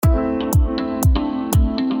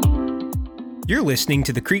You're listening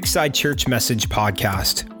to the Creekside Church Message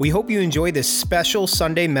Podcast. We hope you enjoy this special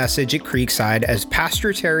Sunday message at Creekside as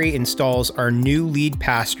Pastor Terry installs our new lead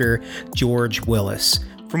pastor, George Willis.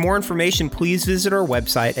 For more information, please visit our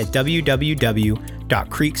website at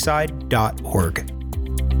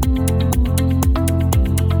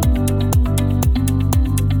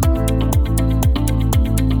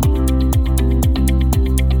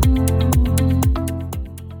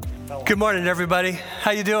Good morning, everybody.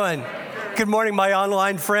 How you doing? Good morning, my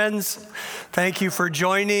online friends. Thank you for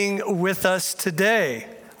joining with us today.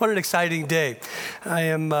 What an exciting day. I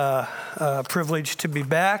am privileged to be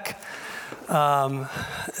back.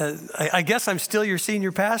 I guess I'm still your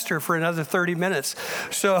senior pastor for another 30 minutes,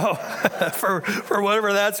 so for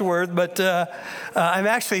whatever that's worth. But I'm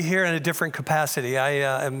actually here in a different capacity. It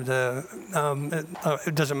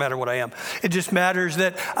doesn't matter what I am. It just matters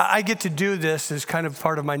that I get to do this as kind of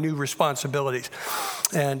part of my new responsibilities,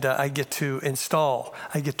 and I get to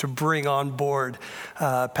bring on board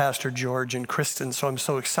Pastor George and Kristen. So I'm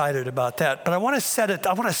so excited about that. But I want to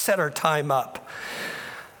set our time up.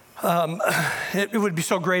 It would be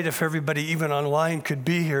so great if everybody, even online, could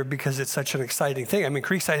be here because it's such an exciting thing. I mean,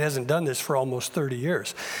 Creekside hasn't done this for almost 30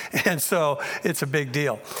 years, and so it's a big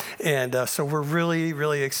deal. And so we're really,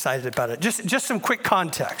 really excited about it. Just some quick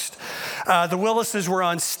context. The Willises were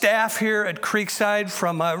on staff here at Creekside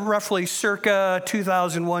from roughly circa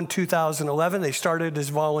 2001, 2011. They started as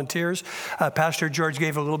volunteers. Pastor George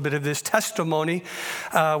gave a little bit of this testimony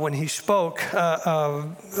when he spoke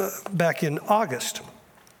back in August.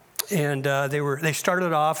 And they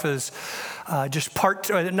started off as just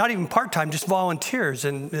not even part-time, just volunteers.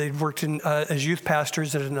 And they worked as youth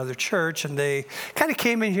pastors at another church. And they kind of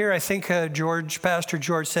came in here, I think Pastor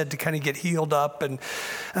George said, to kind of get healed up and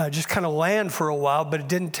just kind of land for a while. But it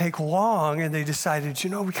didn't take long. And they decided,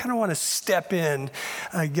 we kind of want to step in,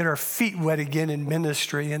 get our feet wet again in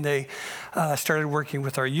ministry. And they started working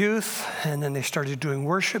with our youth. And then they started doing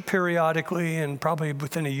worship periodically. And probably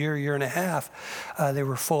within a year and a half, they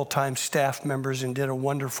were full-time staff members and did a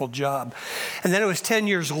wonderful job. And then it was 10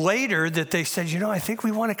 years later that they said, I think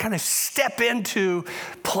we want to kind of step into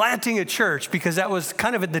planting a church, because that was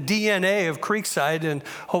kind of at the DNA of Creekside, and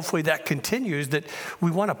hopefully that continues, that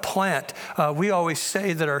we want to plant. We always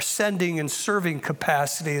say that our sending and serving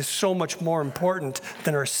capacity is so much more important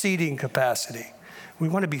than our seating capacity. We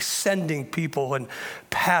want to be sending people and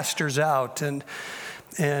pastors out.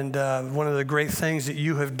 And one of the great things that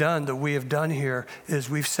you have done, that we have done here, is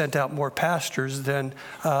we've sent out more pastors than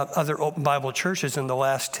other Open Bible churches in the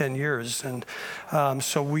last 10 years. And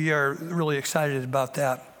so we are really excited about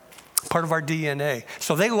that, part of our DNA.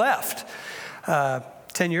 So they left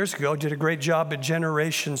 10 years ago, did a great job at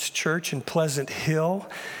Generations Church in Pleasant Hill.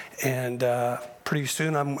 And pretty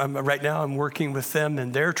soon, right now I'm working with them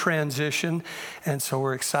in their transition. And so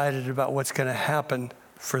we're excited about what's going to happen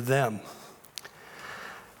for them.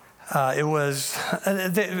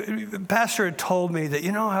 The pastor had told me that,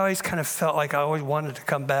 I always kind of felt like I always wanted to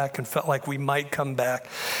come back and felt like we might come back.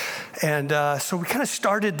 And so we kind of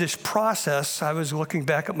started this process. I was looking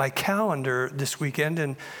back at my calendar this weekend,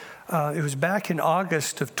 and it was back in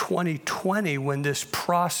August of 2020 when this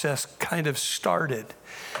process kind of started.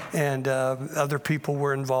 And other people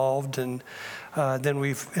were involved, and then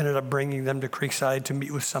we've ended up bringing them to Creekside to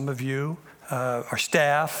meet with some of you, our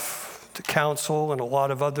staff, the council, and a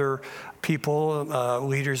lot of other people,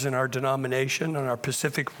 leaders in our denomination and our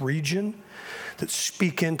Pacific region, that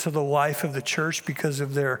speak into the life of the church because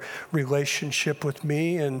of their relationship with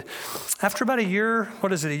me. And after about a year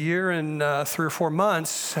and 3 or 4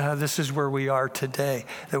 months, this is where we are today.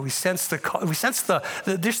 That we sense the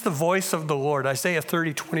voice of the Lord. Isaiah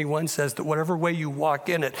 30:21 says that whatever way you walk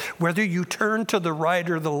in it, whether you turn to the right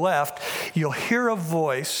or the left, you'll hear a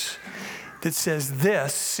voice that says,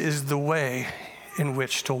 "This is the way in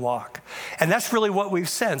which to walk." And that's really what we've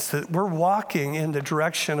sensed, that we're walking in the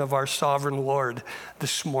direction of our sovereign Lord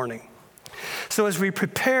this morning. So as we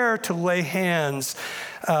prepare to lay hands,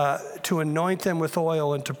 to anoint them with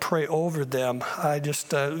oil and to pray over them, I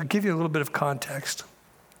just give you a little bit of context.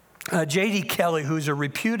 J.D. Kelly, who's a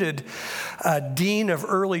reputed dean of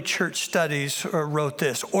early church studies, wrote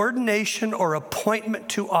this: ordination or appointment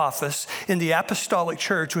to office in the apostolic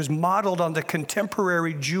church was modeled on the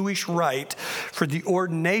contemporary Jewish rite for the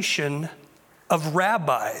ordination of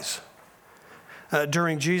rabbis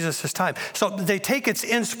during Jesus' time. So they take its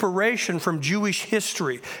inspiration from Jewish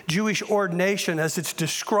history, Jewish ordination as it's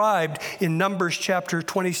described in Numbers chapter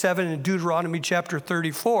 27 and Deuteronomy chapter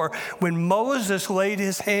 34, when Moses laid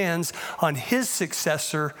his hands on his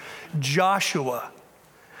successor, Joshua,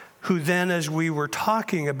 who then, as we were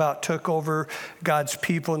talking about, took over God's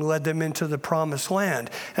people and led them into the promised land.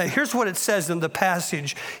 Now, here's what it says in the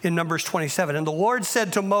passage in Numbers 27. And the Lord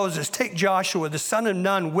said to Moses, take Joshua, the son of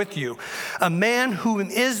Nun, with you, a man in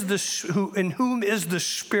whom is the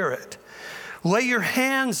Spirit. Lay your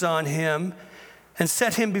hands on him and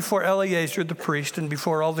set him before Eleazar the priest and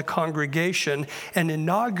before all the congregation, and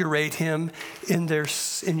inaugurate him in their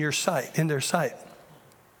sight.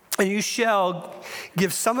 And you shall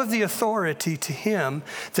give some of the authority to him,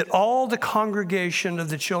 that all the congregation of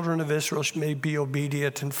the children of Israel may be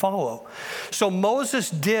obedient and follow. So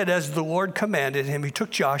Moses did as the Lord commanded him. He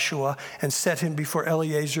took Joshua and set him before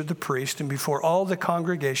Eleazar the priest and before all the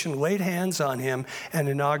congregation, laid hands on him and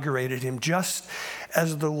inaugurated him, just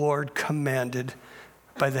as the Lord commanded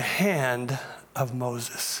by the hand of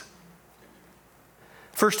Moses.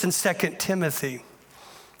 1 and 2 Timothy.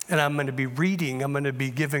 And I'm going to be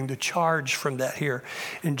giving the charge from that here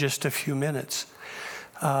in just a few minutes.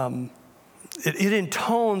 It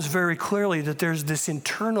intones very clearly that there's this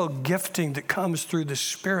internal gifting that comes through the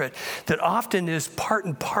Spirit that often is part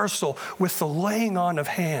and parcel with the laying on of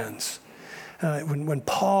hands. When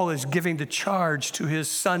Paul is giving the charge to his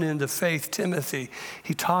son in the faith, Timothy,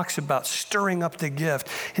 he talks about stirring up the gift.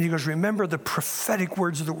 And he goes, remember the prophetic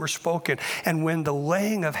words that were spoken. And when the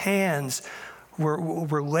laying of hands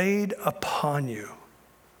were laid upon you.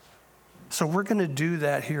 So we're going to do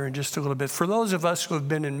that here in just a little bit. For those of us who have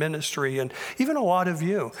been in ministry, and even a lot of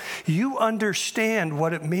you understand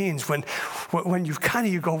what it means when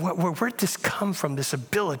you go, where'd this come from, this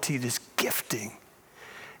ability, this gifting?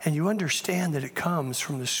 And you understand that it comes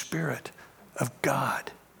from the Spirit of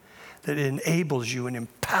God, that it enables you and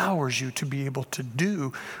empowers you to be able to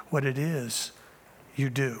do what it is you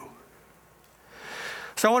do.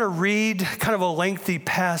 So I want to read kind of a lengthy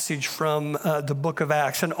passage from the book of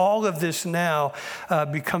Acts. And all of this now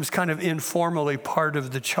becomes kind of informally part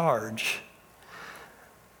of the charge.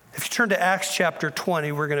 If you turn to Acts chapter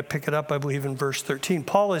 20, we're going to pick it up, I believe, in verse 13.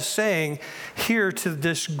 Paul is saying here to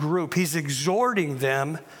this group, he's exhorting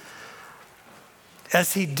them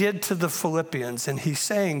as he did to the Philippians. And he's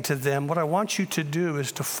saying to them, what I want you to do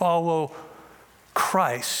is to follow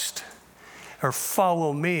Christ, or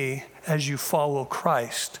follow me as you follow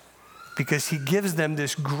Christ, because he gives them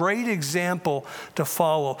this great example to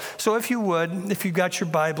follow. So if you've got your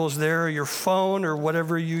Bibles there or your phone or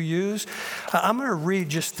whatever you use, I'm going to read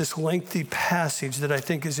just this lengthy passage that I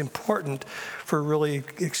think is important for really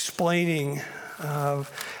explaining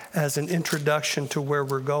as an introduction to where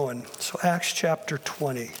we're going. So Acts chapter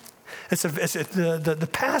 20. The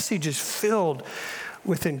passage is filled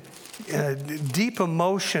with deep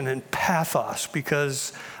emotion and pathos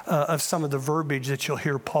because of some of the verbiage that you'll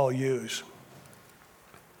hear Paul use.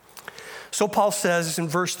 So Paul says in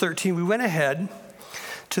verse 13, we went ahead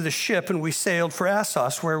to the ship and we sailed for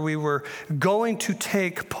Assos, where we were going to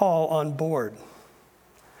take Paul on board.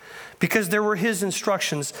 Because there were his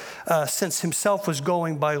instructions, since himself was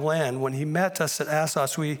going by land. When he met us at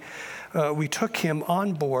Assos, we took him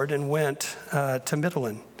on board and went to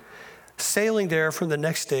Mytilene. Sailing there from the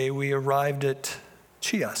next day, we arrived at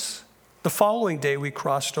Chios. The following day, we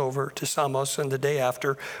crossed over to Samos, and the day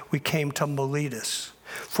after, we came to Miletus.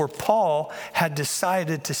 For Paul had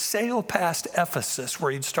decided to sail past Ephesus,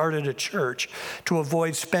 where he'd started a church, to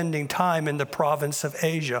avoid spending time in the province of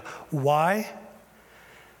Asia. Why?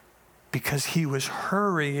 Because he was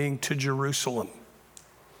hurrying to Jerusalem.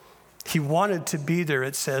 He wanted to be there,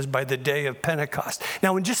 it says, by the day of Pentecost.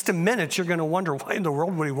 Now, in just a minute, you're going to wonder, why in the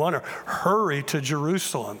world would he want to hurry to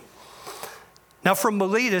Jerusalem? Now, from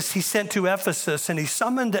Miletus, he sent to Ephesus, and he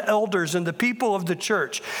summoned the elders and the people of the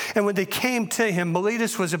church. And when they came to him,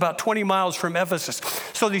 Miletus was about 20 miles from Ephesus.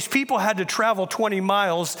 So these people had to travel 20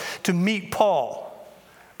 miles to meet Paul.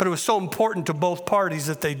 But it was so important to both parties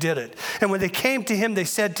that they did it. And when they came to him, they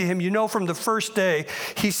said to him, from the first day,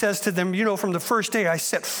 he says to them, from the first day I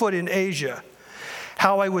set foot in Asia,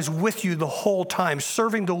 how I was with you the whole time,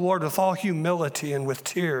 serving the Lord with all humility and with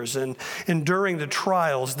tears, and enduring the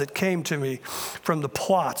trials that came to me from the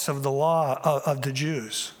plots of the law of the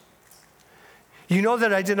Jews. You know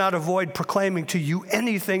that I did not avoid proclaiming to you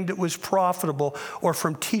anything that was profitable, or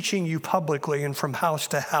from teaching you publicly and from house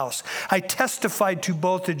to house. I testified to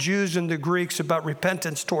both the Jews and the Greeks about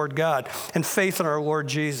repentance toward God and faith in our Lord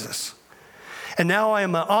Jesus. And now I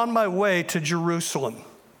am on my way to Jerusalem.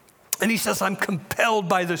 And he says, I'm compelled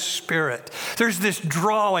by the Spirit. There's this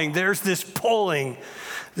drawing, there's this pulling,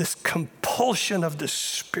 this compulsion of the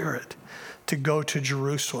Spirit to go to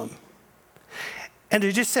Jerusalem. And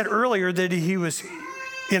I just said earlier that he was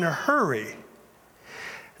in a hurry.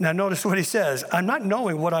 Now notice what he says. I'm not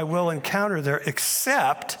knowing what I will encounter there,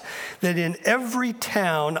 except that in every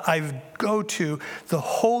town I go to, the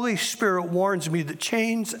Holy Spirit warns me that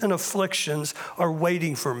chains and afflictions are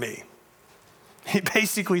waiting for me. He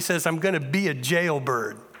basically says, I'm going to be a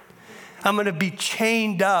jailbird. I'm going to be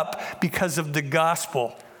chained up because of the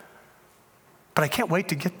gospel. But I can't wait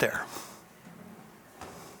to get there.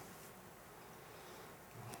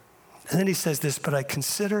 And then he says this, but I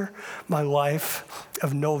consider my life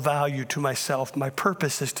of no value to myself. My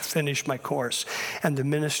purpose is to finish my course and the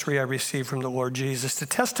ministry I received from the Lord Jesus, to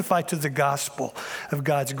testify to the gospel of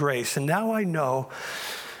God's grace. And now I know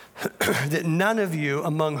that none of you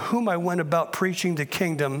among whom I went about preaching the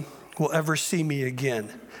kingdom will ever see me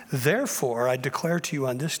again. Therefore, I declare to you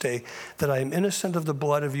on this day that I am innocent of the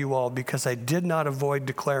blood of you all, because I did not avoid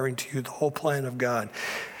declaring to you the whole plan of God.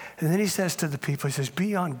 And then he says to the people, he says,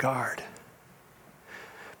 be on guard.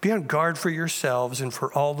 Be on guard for yourselves and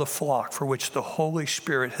for all the flock for which the Holy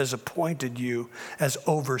Spirit has appointed you as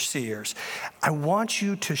overseers. I want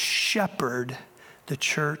you to shepherd the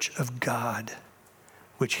church of God,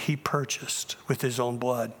 which he purchased with his own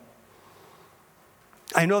blood.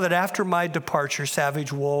 I know that after my departure,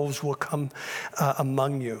 savage wolves will come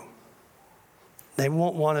among you. They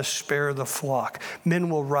won't want to spare the flock. Men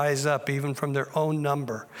will rise up even from their own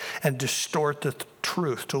number and distort the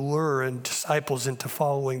truth to lure and disciples into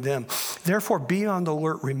following them. Therefore, be on the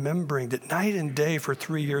alert, remembering that night and day for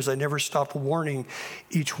 3 years I never stopped warning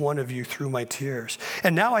each one of you through my tears.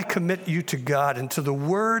 And now I commit you to God and to the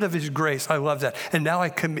word of his grace. I love that. And now I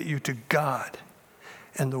commit you to God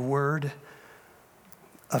and the word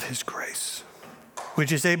of his grace,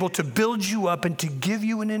 which is able to build you up and to give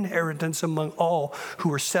you an inheritance among all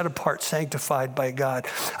who are set apart, sanctified by God.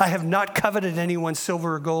 I have not coveted anyone's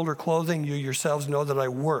silver or gold or clothing. You yourselves know that I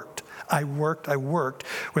worked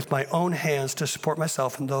with my own hands to support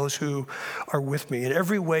myself and those who are with me. In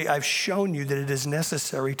every way, I've shown you that it is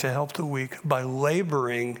necessary to help the weak by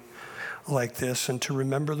laboring like this, and to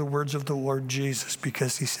remember the words of the Lord Jesus,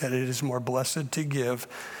 because he said it is more blessed to give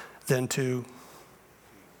than to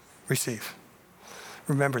receive.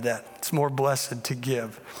 Remember that. It's more blessed to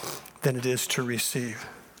give than it is to receive.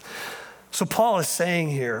 So Paul is saying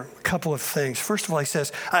here a couple of things. First of all, he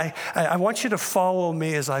says, I want you to follow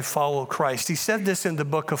me as I follow Christ. He said this in the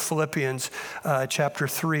book of Philippians chapter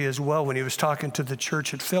 3 as well, when he was talking to the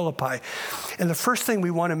church at Philippi. And the first thing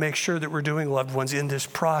we want to make sure that we're doing, loved ones, in this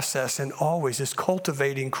process and always is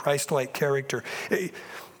cultivating Christ-like character.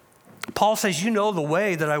 Paul says, you know the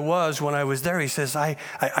way that I was when I was there. He says, I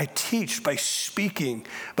teach by speaking,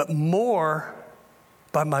 but more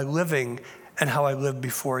by my living and how I live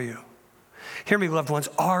before you. Hear me, loved ones.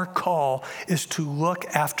 Our call is to look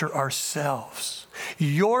after ourselves.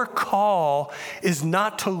 Your call is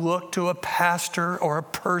not to look to a pastor or a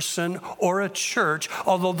person or a church,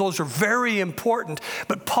 although those are very important.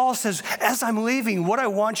 But Paul says, as I'm leaving, what I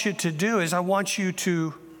want you to do is I want you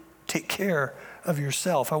to take care of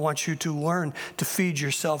yourself. I want you to learn to feed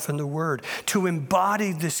yourself in the Word, to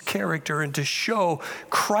embody this character and to show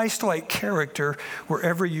Christ-like character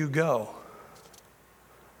wherever you go.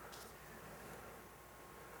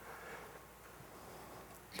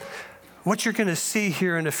 What you're going to see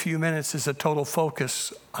here in a few minutes is a total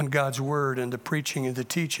focus on God's Word and the preaching and the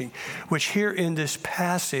teaching, which here in this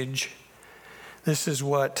passage, this is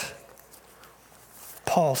what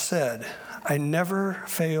Paul said. I never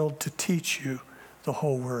failed to teach you the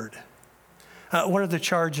whole word. One of the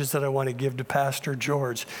charges that I want to give to Pastor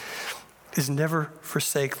George is never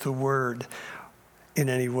forsake the word in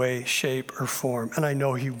any way, shape, or form. And I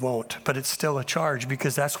know he won't, but it's still a charge,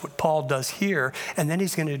 because that's what Paul does here. And then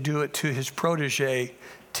he's going to do it to his protege,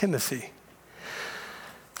 Timothy.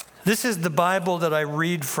 This is the Bible that I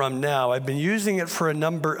read from now. I've been using it for a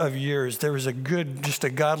number of years. There was a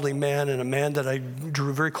godly man, and a man that I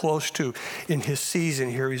drew very close to in his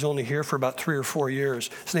season here. He's only here for about 3 or 4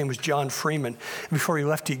 years. His name was John Freeman. Before he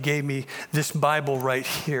left, he gave me this Bible right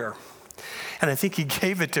here. And I think he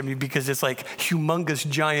gave it to me because it's like humongous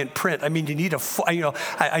giant print. I mean, I need a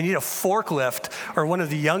forklift or one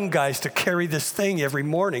of the young guys to carry this thing every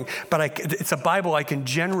morning. But it's a Bible I can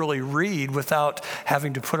generally read without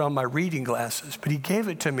having to put on my reading glasses. But he gave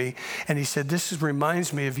it to me, and he said, this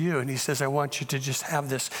reminds me of you. And he says, I want you to just have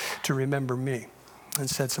this to remember me. And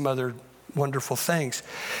said some other wonderful things.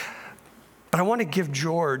 But I want to give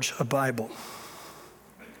George a Bible.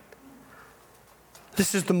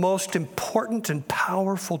 This is the most important and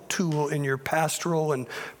powerful tool in your pastoral and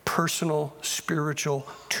personal spiritual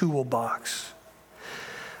toolbox.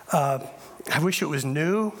 I wish it was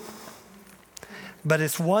new, but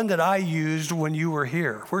it's one that I used when you were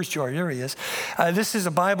here. Where's George? There he is. This is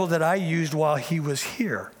a Bible that I used while he was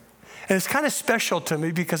here. And it's kind of special to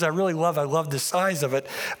me because I love the size of it,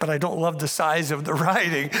 but I don't love the size of the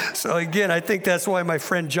writing. So again, I think that's why my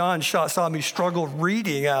friend John saw me struggle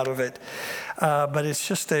reading out of it. But it's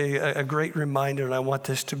just a great reminder, and I want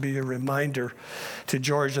this to be a reminder to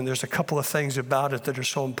George. And there's a couple of things about it that are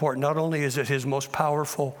so important. Not only is it his most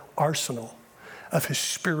powerful arsenal of his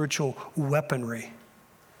spiritual weaponry,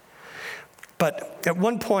 but at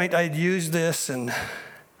one point I'd used this and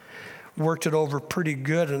worked it over pretty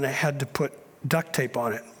good, and I had to put duct tape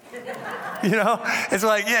on it. It's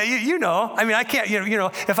like, yeah, I mean, I can't,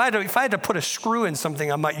 if I had to put a screw in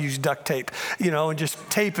something, I might use duct tape, and just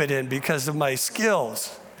tape it in because of my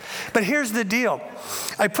skills. But here's the deal.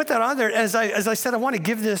 I put that on there. As I said, I want to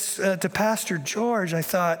give this to Pastor George. I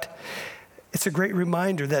thought it's a great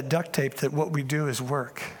reminder, that duct tape, that what we do is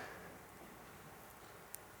work.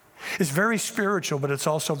 It's very spiritual, but it's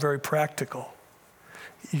also very practical.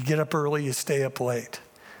 You get up early, you stay up late.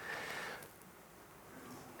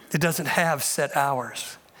 It doesn't have set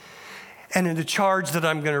hours. And in the charge that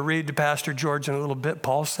I'm going to read to Pastor George in a little bit,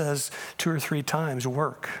 Paul says 2 or 3 times,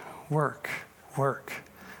 work, work, work,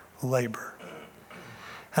 labor.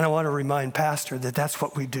 And I want to remind Pastor that that's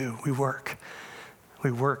what we do. We work.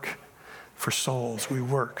 We work for souls. We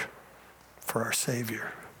work for our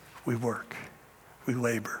Savior. We work. We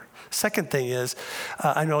labor. Second thing is,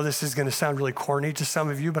 I know this is going to sound really corny to some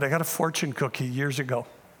of you, but I got a fortune cookie years ago.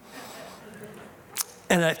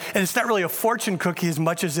 And it's not really a fortune cookie as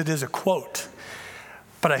much as it is a quote.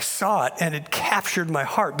 But I saw it, and it captured my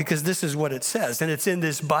heart, because this is what it says, and it's in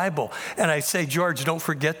this Bible. And I say, George, don't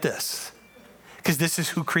forget this, because this is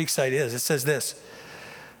who Creekside is. It says this.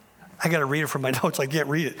 I got to read it from my notes. I can't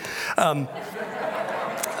read it.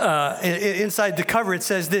 Inside the cover, it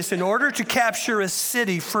says this: in order to capture a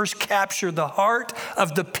city, first capture the heart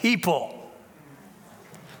of the people.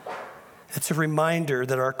 It's a reminder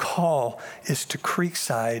that our call is to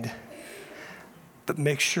Creekside, but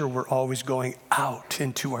make sure we're always going out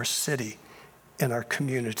into our city and our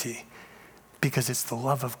community, because it's the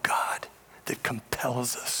love of God that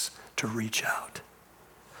compels us to reach out.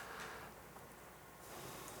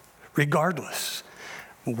 Regardless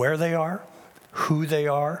where they are, who they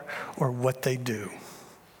are, or what they do.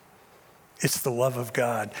 It's the love of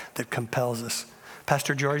God that compels us.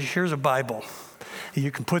 Pastor George, here's a Bible. You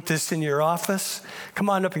can put this in your office. Come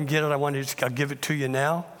on up and get it. I'll give it to you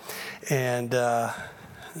now. And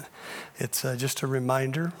it's just a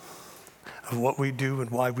reminder of what we do and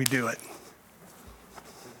why we do it.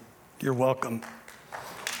 You're welcome.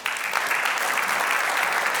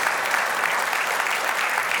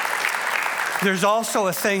 There's also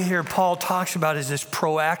a thing here Paul talks about, is this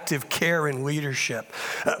proactive care and leadership.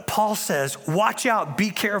 Paul says, watch out,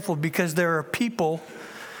 be careful, because there are people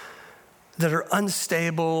that are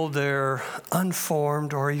unstable, they're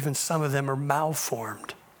unformed, or even some of them are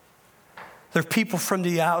malformed. There are people from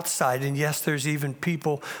the outside, and yes, there's even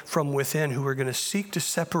people from within who are going to seek to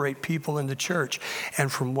separate people in the church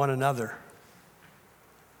and from one another.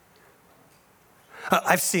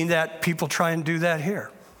 I've seen that people try and do that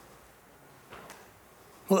here.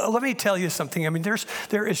 Well, let me tell you something. I mean,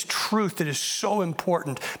 there is truth that is so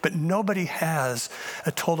important, but nobody has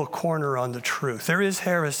a total corner on the truth. There is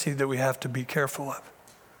heresy that we have to be careful of.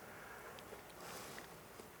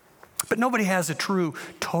 But nobody has a true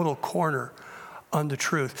total corner on the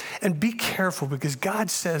truth. And be careful, because God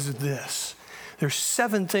says this. There's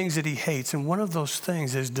 7 things that he hates, and one of those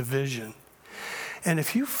things is division. And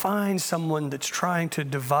if you find someone that's trying to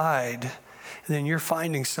divide, then you're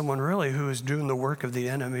finding someone really who is doing the work of the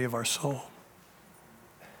enemy of our soul.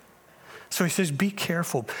 So he says, be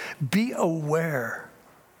careful, be aware.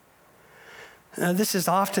 Now, this is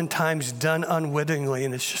oftentimes done unwittingly,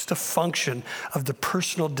 and it's just a function of the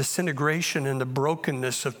personal disintegration and the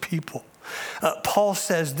brokenness of people. Paul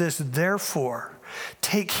says this: therefore,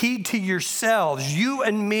 take heed to yourselves, you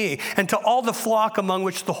and me, and to all the flock among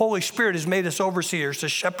which the Holy Spirit has made us overseers, to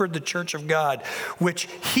shepherd the church of God, which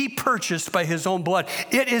he purchased by his own blood.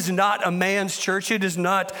 It is not a man's church. It is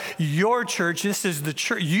not your church. This is the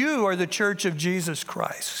church. You are the church of Jesus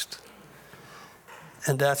Christ.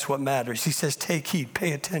 And that's what matters. He says, take heed,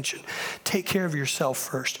 pay attention, take care of yourself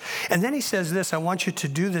first. And then he says this: I want you to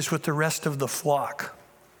do this with the rest of the flock.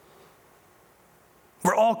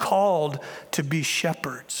 We're all called to be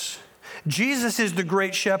shepherds. Jesus is the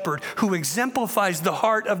great shepherd who exemplifies the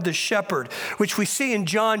heart of the shepherd, which we see in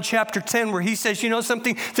John chapter 10, where he says, you know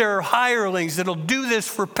something? There are hirelings that'll do this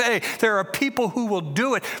for pay. There are people who will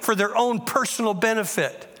do it for their own personal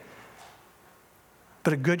benefit.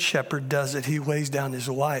 But a good shepherd does it. He lays down his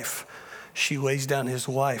life. She lays down his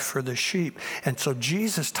life for the sheep. And so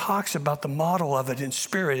Jesus talks about the model of it in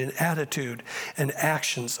spirit and attitude and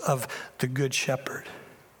actions of the good shepherd.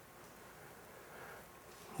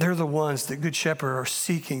 They're the ones that good shepherd are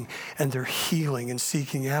seeking, and they're healing and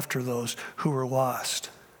seeking after those who are lost.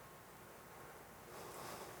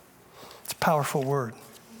 It's a powerful word.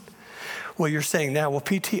 Well, you're saying now, well,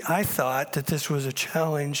 PT, I thought that this was a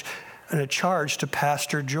challenge and a charge to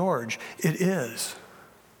Pastor George. It is.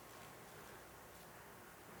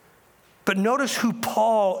 But notice who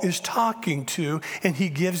Paul is talking to, and he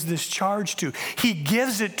gives this charge to. He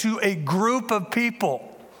gives it to a group of people.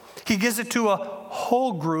 He gives it to a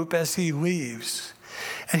whole group as he leaves.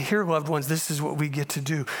 And here, loved ones, this is what we get to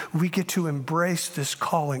do. We get to embrace this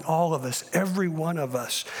calling. All of us, every one of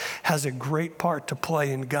us, has a great part to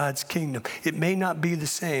play in God's kingdom. It may not be the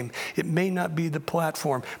same. It may not be the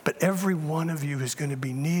platform, but every one of you is going to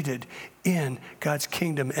be needed in God's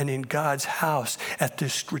kingdom and in God's house at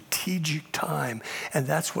this strategic time. And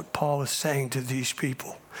that's what Paul is saying to these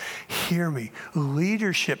people. Hear me.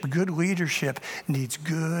 Leadership, good leadership, needs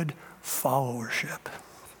good followership.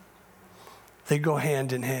 They go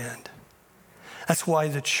hand in hand. That's why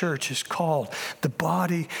the church is called. The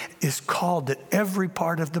body is called, that every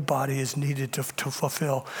part of the body is needed to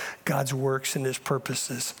fulfill God's works and his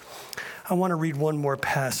purposes. I want to read one more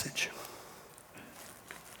passage.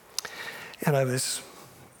 And I was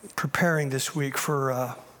preparing this week for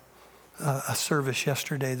a service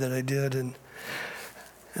yesterday that I did, and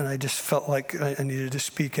I just felt like I needed to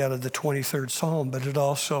speak out of the 23rd Psalm, but it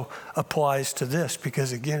also applies to this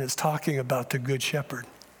because, again, it's talking about the Good Shepherd.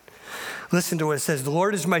 Listen to what it says. The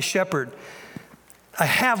Lord is my shepherd. I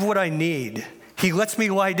have what I need. He lets me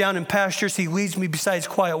lie down in pastures. He leads me beside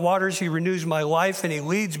quiet waters. He renews my life, and he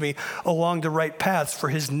leads me along the right paths for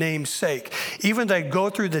his name's sake. Even though I go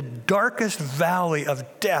through the darkest valley of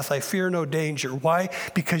death, I fear no danger. Why?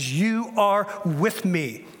 Because you are with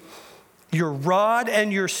me. Your rod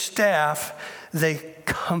and your staff, they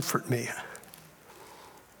comfort me.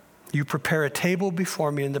 You prepare a table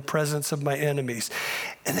before me in the presence of my enemies.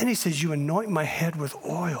 And then he says, you anoint my head with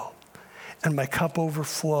oil, and my cup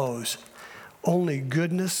overflows. Only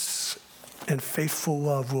goodness and faithful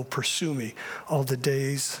love will pursue me all the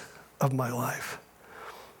days of my life.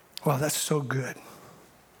 Wow, that's so good.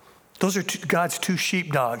 Those are God's two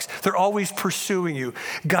sheepdogs. They're always pursuing you.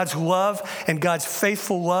 God's love and God's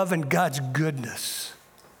faithful love and God's goodness.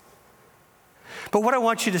 But what I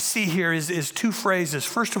want you to see here is two phrases.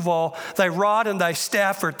 First of all, thy rod and thy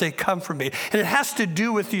staff, they comfort me. And it has to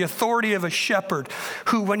do with the authority of a shepherd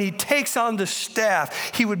who, when he takes on the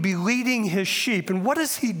staff, he would be leading his sheep. And what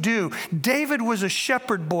does he do? David was a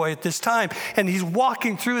shepherd boy at this time, and he's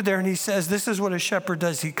walking through there, and he says, this is what a shepherd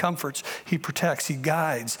does. He comforts, he protects, he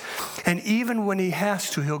guides. And even when he has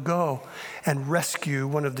to, he'll go and rescue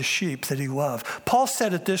one of the sheep that he loved. Paul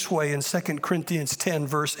said it this way in 2 Corinthians 10,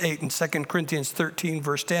 verse 8, and 2 Corinthians 13,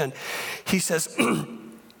 verse 10. He says,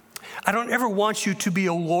 I don't ever want you to be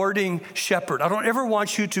a lording shepherd. I don't ever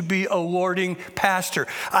want you to be a lording pastor.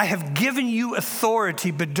 I have given you authority,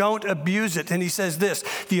 but don't abuse it. And he says this,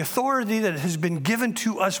 the authority that has been given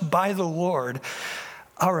to us by the Lord,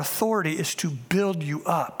 our authority is to build you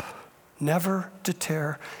up, never to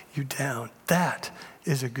tear you down. That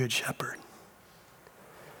is a good shepherd.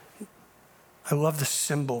 I love the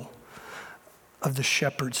symbol of the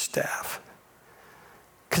shepherd's staff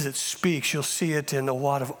because it speaks. You'll see it in a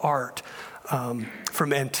lot of art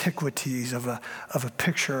from antiquities of a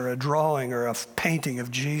picture, a drawing, or a painting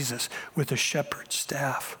of Jesus with a shepherd's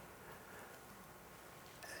staff.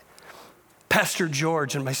 Pastor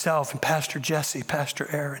George and myself and Pastor Jesse, Pastor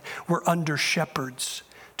Aaron, we're under shepherds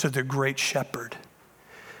to the great shepherd.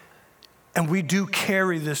 And we do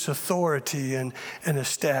carry this authority and a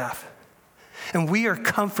staff. And we are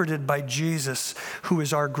comforted by Jesus, who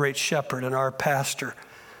is our great shepherd and our pastor.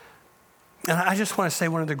 And I just want to say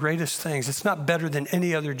one of the greatest things, it's not better than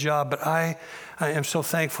any other job, but I am so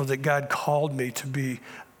thankful that God called me to be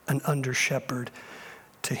an under shepherd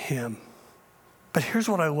to him. But here's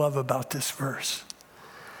what I love about this verse.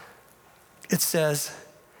 It says,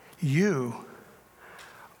 you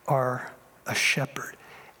are a shepherd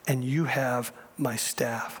and you have my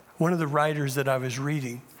staff. One of the writers that I was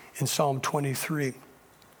reading in Psalm 23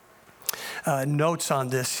 notes on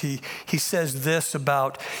this. He says this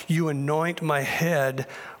about, you anoint my head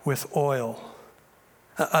with oil.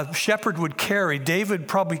 A shepherd would carry, David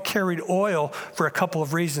probably carried oil for a couple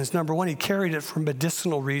of reasons. Number one, he carried it for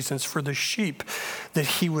medicinal reasons for the sheep that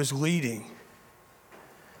he was leading.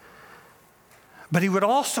 But he would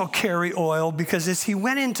also carry oil because as he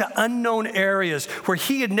went into unknown areas where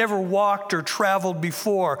he had never walked or traveled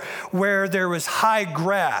before, where there was high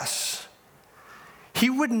grass, he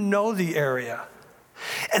wouldn't know the area.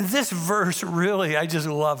 And this verse really, I just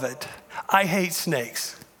love it. I hate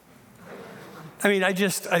snakes. I mean, I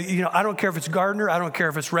don't care if it's gardener. I don't care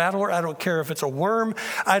if it's rattler. I don't care if it's a worm.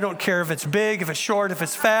 I don't care if it's big, if it's short, if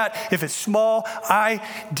it's fat, if it's small. I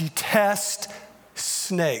detest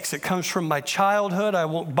snakes. It comes from my childhood. I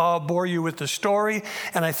won't bore you with the story.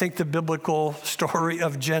 And I think the biblical story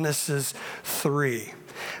of Genesis 3.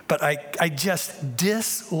 But I just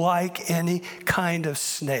dislike any kind of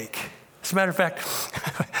snake. As a matter of fact,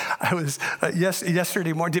 I was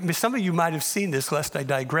yesterday morning, some of you might have seen this, lest I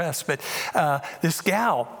digress, but this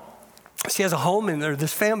gal, she has a home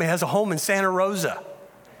this family has a home in Santa Rosa.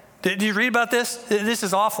 Did you read about this? This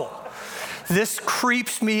is awful. This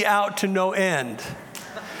creeps me out to no end.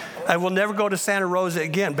 I will never go to Santa Rosa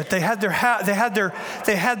again. But they had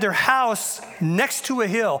their house next to a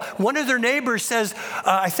hill. One of their neighbors says,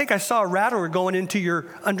 "I think I saw a rattler going into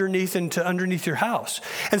underneath your house."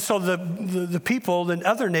 And so the people, the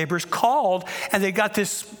other neighbors, called, and they got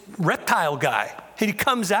this reptile guy. And he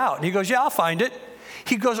comes out and he goes, "Yeah, I'll find it."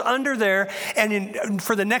 He goes under there, and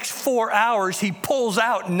for the next 4 hours, he pulls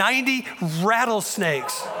out 90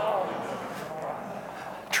 rattlesnakes.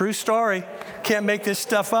 True story. Can't make this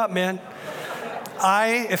stuff up, man.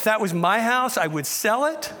 If that was my house, I would sell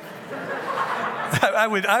it.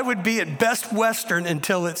 I would be at Best Western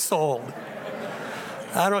until it's sold.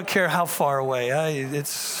 I don't care how far away. I'm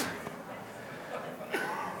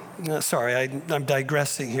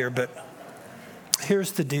digressing here, but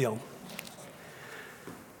here's the deal.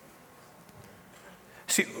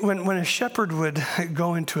 See, when a shepherd would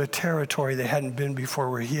go into a territory they hadn't been before,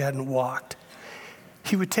 where he hadn't walked,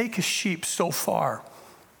 he would take his sheep so far,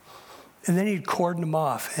 and then he'd cordon them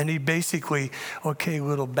off. And he'd basically, okay,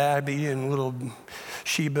 little Babby and little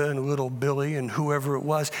Sheba and little Billy and whoever it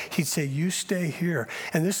was, he'd say, "You stay here."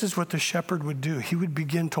 And this is what the shepherd would do. He would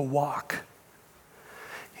begin to walk.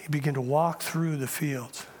 He'd begin to walk through the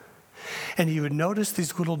fields. And he would notice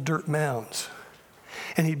these little dirt mounds.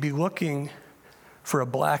 And he'd be looking for a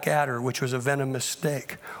black adder, which was a venomous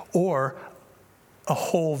snake, or a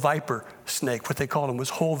hole viper snake. What they called them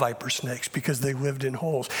was hole viper snakes because they lived in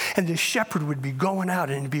holes. And the shepherd would be going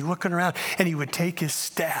out and he'd be looking around, and he would take his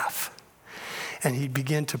staff and he'd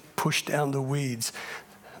begin to push down the weeds.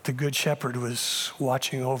 The good shepherd was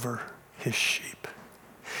watching over his sheep.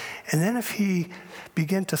 And then if he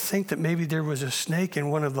began to think that maybe there was a snake in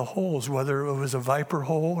one of the holes, whether it was a viper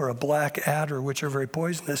hole or a black adder, which are very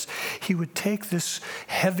poisonous, he would take this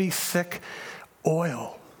heavy, thick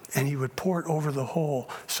oil and he would pour it over the hole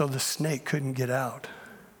so the snake couldn't get out.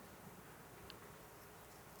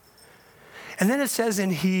 And then it says,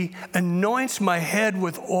 "And he anoints my head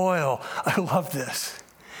with oil." I love this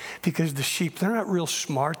because the sheep, they're not real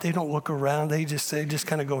smart. They don't look around. They just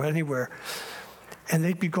kind of go anywhere. And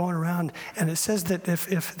they'd be going around. And it says that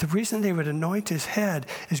if the reason they would anoint his head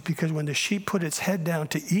is because when the sheep put its head down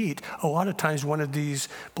to eat, a lot of times one of these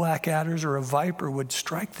black adders or a viper would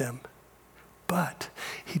strike them. But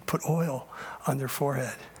he'd put oil on their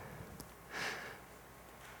forehead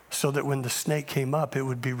so that when the snake came up, it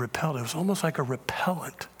would be repelled. It was almost like a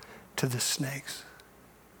repellent to the snakes.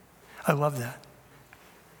 I love that.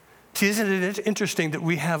 See, isn't it interesting that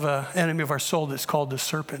we have an enemy of our soul that's called the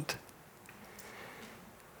serpent?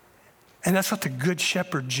 And that's what the good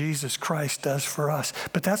shepherd, Jesus Christ, does for us.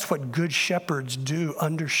 But that's what good shepherds do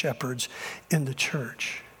under shepherds in the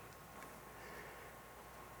church.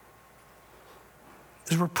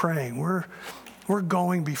 As we're praying, we're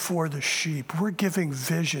going before the sheep. We're giving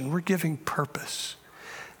vision. We're giving purpose.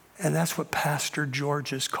 And that's what Pastor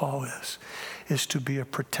George's call is to be a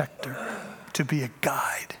protector, to be a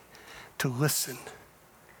guide, to listen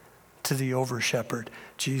to the over-shepherd,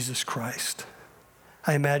 Jesus Christ.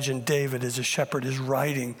 I imagine David, as a shepherd, is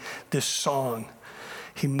writing this song.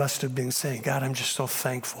 He must have been saying, "God, I'm just so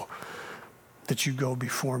thankful that you go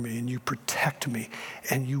before me and you protect me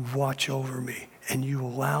and you watch over me and you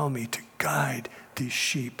allow me to guide these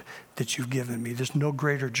sheep that you've given me. There's no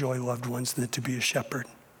greater joy, loved ones, than to be a shepherd."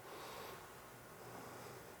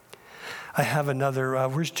 I have another,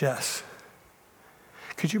 where's Jess?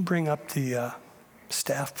 Could you bring up the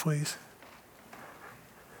staff, please?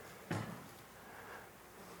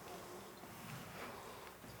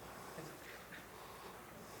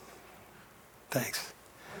 Thanks.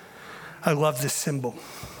 I love this symbol.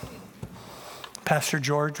 Pastor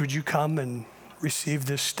George, would you come and receive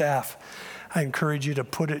this staff? I encourage you to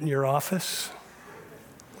put it in your office.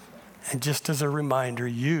 And just as a reminder,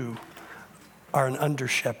 you are an under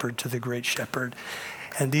shepherd to the great shepherd.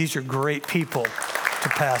 And these are great people to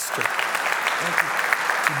pastor. Thank you.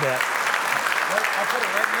 You bet. I'll put it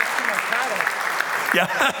right next to my paddle.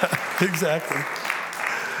 Yeah, exactly.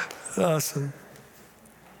 Awesome.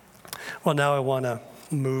 Well, now I want to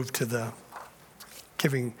move to the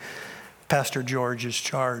giving Pastor George his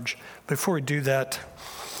charge. Before we do that,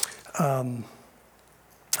 I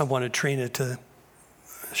wanted Trina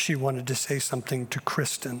she wanted to say something to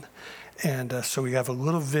Kristen. And so we have a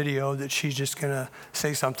little video that she's just going to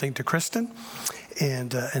say something to Kristen,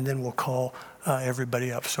 and then we'll call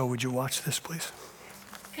everybody up. So would you watch this, please?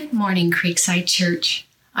 Good morning, Creekside Church.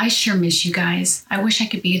 I sure miss you guys. I wish I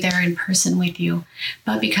could be there in person with you,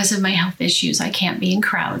 but because of my health issues, I can't be in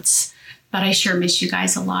crowds. But I sure miss you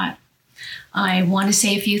guys a lot. I want to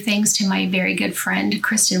say a few things to my very good friend,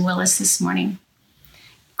 Kristen Willis, this morning.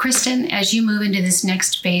 Kristen, as you move into this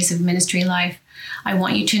next phase of ministry life, I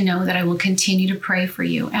want you to know that I will continue to pray for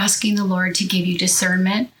you, asking the Lord to give you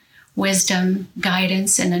discernment, wisdom,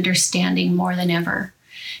 guidance, and understanding more than ever.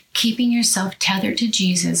 Keeping yourself tethered to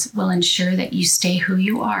Jesus will ensure that you stay who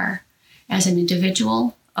you are as an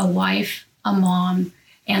individual, a wife, a mom,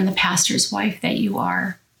 and the pastor's wife that you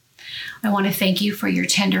are. I want to thank you for your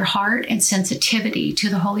tender heart and sensitivity to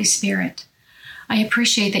the Holy Spirit. I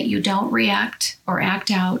appreciate that you don't react or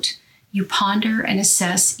act out. You ponder and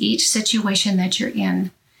assess each situation that you're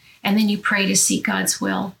in, and then you pray to seek God's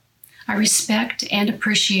will. I respect and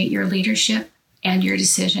appreciate your leadership and your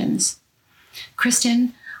decisions.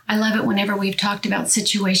 Kristen, I love it whenever we've talked about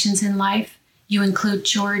situations in life, you include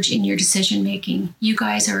George in your decision-making. You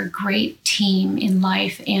guys are a great team in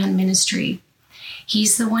life and ministry.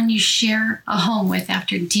 He's the one you share a home with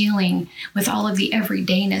after dealing with all of the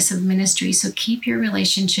everydayness of ministry, so keep your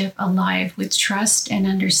relationship alive with trust and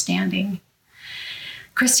understanding.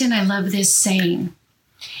 Kristen, I love this saying.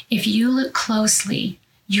 If you look closely,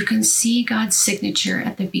 you can see God's signature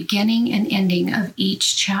at the beginning and ending of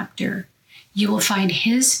each chapter. You will find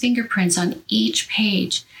his fingerprints on each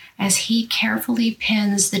page as he carefully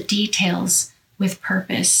pens the details with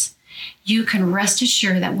purpose. You can rest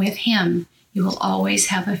assured that with him, you will always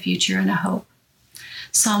have a future and a hope.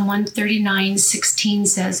 Psalm 139:16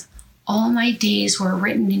 says, "All my days were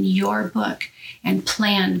written in your book and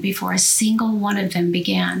planned before a single one of them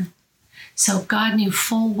began." So God knew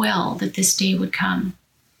full well that this day would come.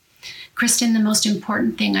 Kristen, the most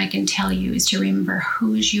important thing I can tell you is to remember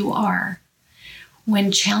whose you are.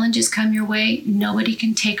 When challenges come your way, nobody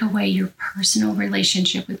can take away your personal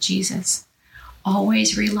relationship with Jesus.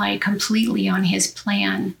 Always rely completely on his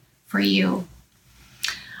plan for you.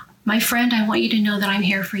 My friend, I want you to know that I'm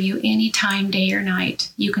here for you anytime, day or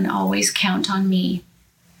night. You can always count on me.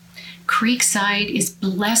 Creekside is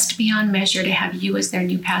blessed beyond measure to have you as their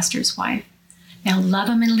new pastor's wife. Now love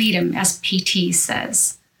them and lead them, as PT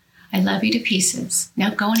says. I love you to pieces.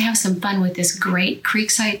 Now go and have some fun with this great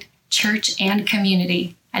Creekside church and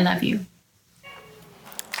community. I love you.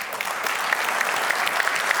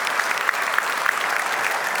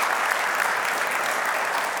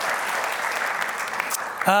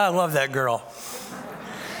 I love that girl.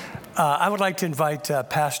 I would like to invite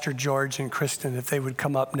Pastor George and Kristen if they would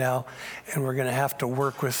come up now, and we're going to have to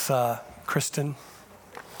work with Kristen.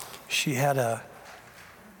 She had a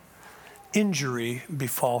injury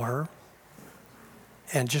befall her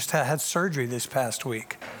and just had surgery this past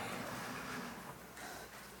week.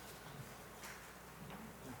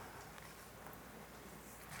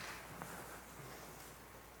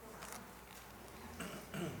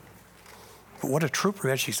 But what a trooper,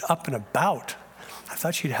 man. She's up and about. I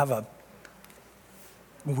thought she'd have a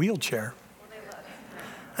wheelchair.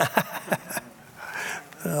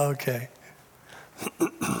 Okay.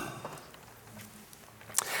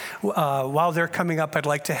 While they're coming up, I'd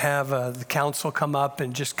like to have the council come up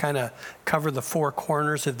and just kind of cover the four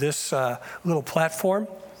corners of this little platform.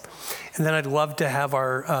 And then I'd love to have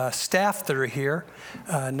our staff that are here,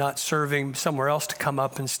 not serving somewhere else, to come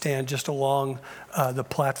up and stand just along the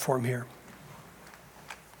platform here.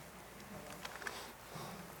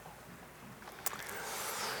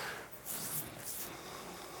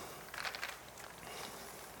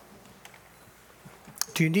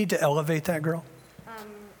 Do you need to elevate that, girl?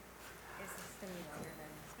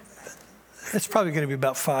 It's probably going to be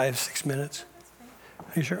about 5-6 minutes.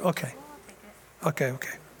 Are you sure? Okay. Okay.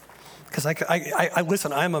 Because I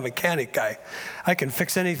listen, I'm a mechanic guy. I can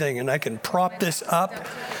fix anything, and I can prop this up.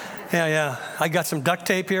 Yeah. I got some duct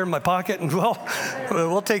tape here in my pocket, and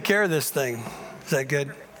we'll take care of this thing. Is that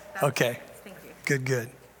good? Okay.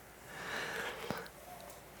 Good.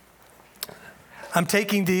 I'm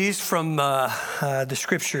taking these from the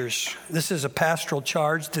scriptures. This is a pastoral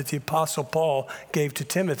charge that the Apostle Paul gave to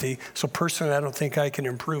Timothy. So personally, I don't think I can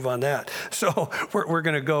improve on that. So we're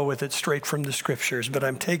going to go with it straight from the scriptures. But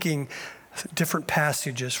I'm taking different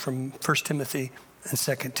passages from 1 Timothy and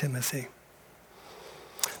 2 Timothy.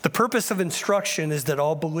 The purpose of instruction is that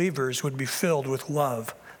all believers would be filled with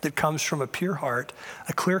love that comes from a pure heart,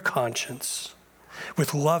 a clear conscience,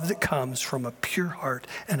 with love that comes from a pure heart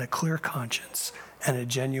and a clear conscience and a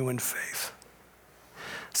genuine faith.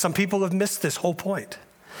 Some people have missed this whole point.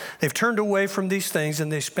 They've turned away from these things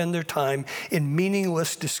and they spend their time in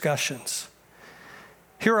meaningless discussions.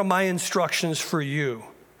 Here are my instructions for you.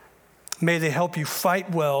 May they help you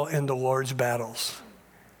fight well in the Lord's battles.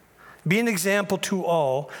 Be an example to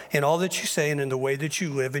all in all that you say and in the way that you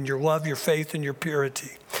live, in your love, your faith, and your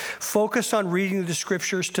purity. Focus on reading the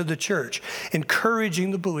scriptures to the church, encouraging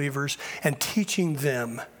the believers and teaching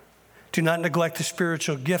them. Do not neglect the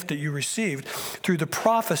spiritual gift that you received through the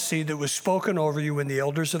prophecy that was spoken over you when the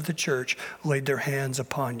elders of the church laid their hands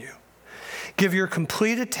upon you. Give your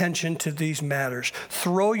complete attention to these matters.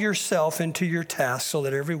 Throw yourself into your task so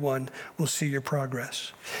that everyone will see your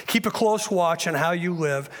progress. Keep a close watch on how you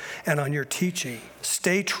live and on your teaching.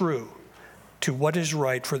 Stay true to what is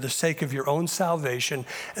right for the sake of your own salvation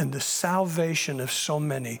and the salvation of so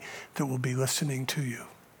many that will be listening to you.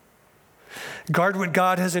 Guard what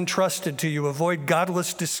God has entrusted to you. Avoid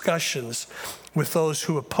godless discussions with those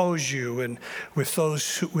who oppose you and with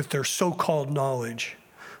those with their so-called knowledge.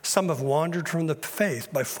 Some have wandered from the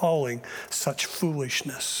faith by following such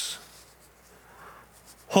foolishness.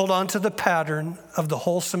 Hold on to the pattern of the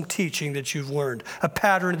wholesome teaching that you've learned, a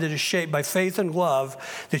pattern that is shaped by faith and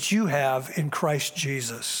love that you have in Christ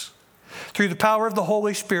Jesus. Through the power of the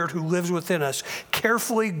Holy Spirit who lives within us,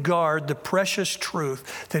 carefully guard the precious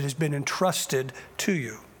truth that has been entrusted to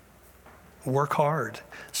you. Work hard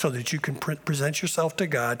so that you can present yourself to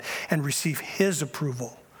God and receive His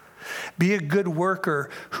approval. Be a good worker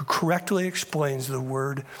who correctly explains the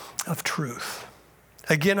word of truth.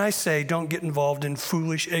 Again, I say, don't get involved in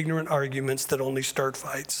foolish, ignorant arguments that only start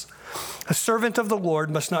fights. A servant of the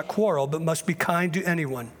Lord must not quarrel, but must be kind to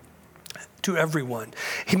everyone.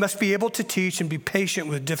 He must be able to teach and be patient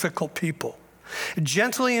with difficult people.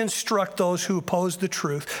 Gently instruct those who oppose the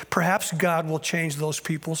truth. Perhaps God will change those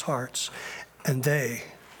people's hearts, and they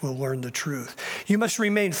will learn the truth. You must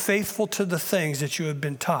remain faithful to the things that you have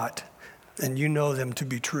been taught, and you know them to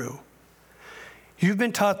be true. You've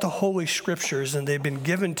been taught the Holy Scriptures, and they've been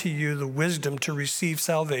given to you the wisdom to receive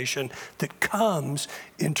salvation that comes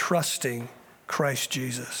in trusting Christ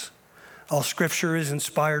Jesus. All Scripture is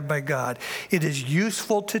inspired by God. It is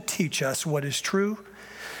useful to teach us what is true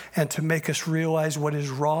and to make us realize what is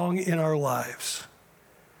wrong in our lives.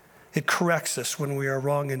 It corrects us when we are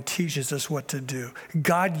wrong and teaches us what to do.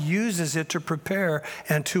 God uses it to prepare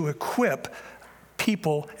and to equip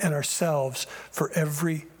people and ourselves for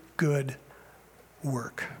every good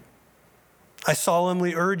work. I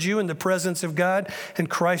solemnly urge you in the presence of God and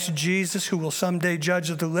Christ Jesus, who will someday judge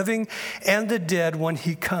the living and the dead when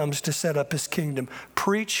He comes to set up His kingdom.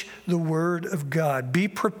 Preach the word of God. Be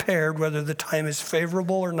prepared whether the time is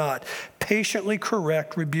favorable or not. Patiently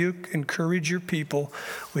correct, rebuke, encourage your people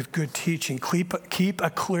with good teaching. Keep a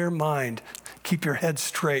clear mind. Keep your head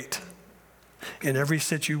straight in every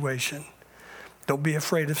situation. Don't be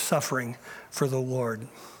afraid of suffering for the Lord.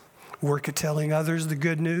 Work at telling others the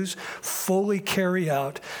good news. Fully carry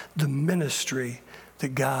out the ministry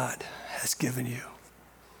that God has given you.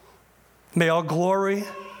 May all glory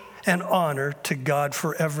and honor to God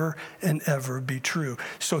forever and ever be true.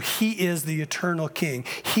 So He is the eternal King.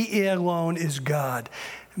 He alone is God.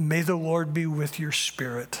 May the Lord be with your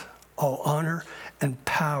spirit. All honor and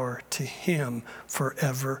power to Him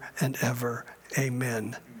forever and ever.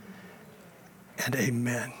 Amen and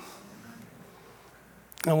amen.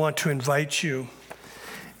 I want to invite you,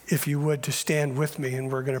 if you would, to stand with me,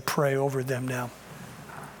 and we're going to pray over them now.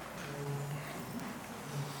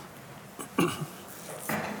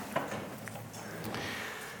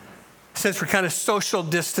 Since we're kind of social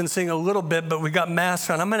distancing a little bit, but we got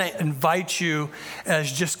masks on, I'm going to invite you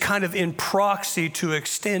as just kind of in proxy to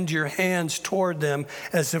extend your hands toward them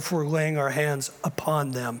as if we're laying our hands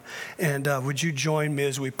upon them. And would you join me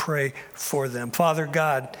as we pray for them? Father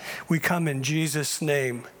God, we come in Jesus'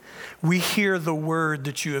 name. We hear the word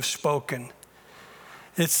that you have spoken.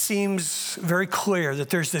 It seems very clear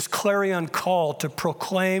that there's this clarion call to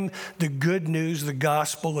proclaim the good news, the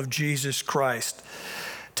gospel of Jesus Christ,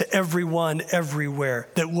 to everyone everywhere,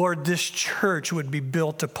 that, Lord, this church would be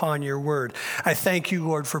built upon your word. I thank you,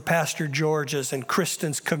 Lord, for Pastor George's and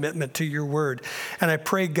Kristen's commitment to your word. And I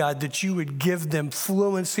pray, God, that you would give them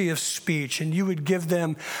fluency of speech and you would give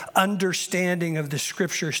them understanding of the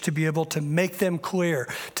scriptures to be able to make them clear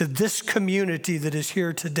to this community that is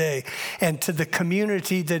here today and to the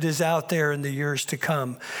community that is out there in the years to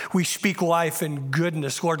come. We speak life and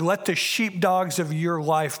goodness. Lord, let the sheepdogs of your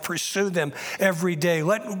life pursue them every day.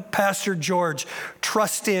 Let Pastor George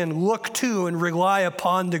trust in, look to, and rely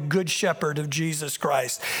upon the good shepherd of Jesus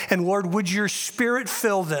Christ. And Lord, would your spirit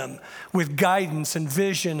fill them with guidance and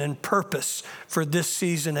vision and purpose for this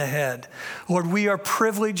season ahead. Lord, we are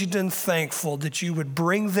privileged and thankful that you would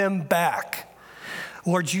bring them back.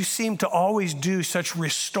 Lord, you seem to always do such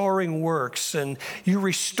restoring works, and you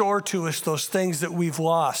restore to us those things that we've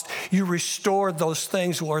lost. You restore those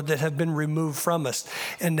things, Lord, that have been removed from us.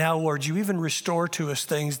 And now, Lord, you even restore to us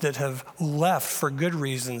things that have left for good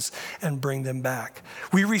reasons and bring them back.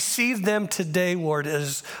 We receive them today, Lord,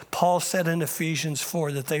 as Paul said in Ephesians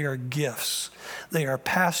 4, that they are gifts. They are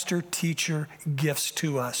pastor, teacher gifts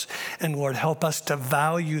to us. And Lord, help us to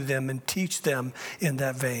value them and teach them in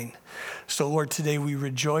that vein. So Lord, today we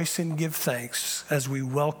rejoice and give thanks as we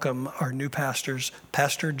welcome our new pastors,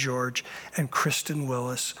 Pastor George and Kristen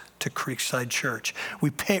Willis, to Creekside Church.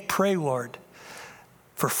 We pray, Lord,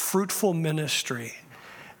 for fruitful ministry.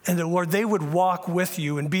 And that, Lord, they would walk with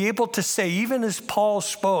you and be able to say, even as Paul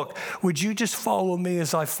spoke, would you just follow me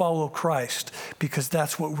as I follow Christ? Because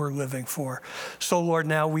that's what we're living for. So, Lord,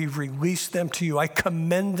 now we release them to you. I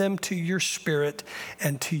commend them to your spirit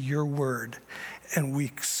and to your word. And we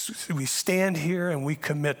stand here and we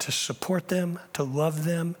commit to support them, to love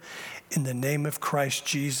them. In the name of Christ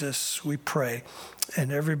Jesus, we pray.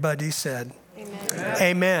 And everybody said, amen.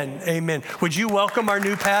 Amen. Amen. Would you welcome our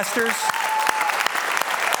new pastors?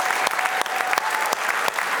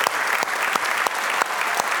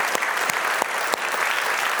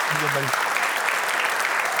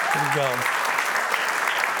 Here we go.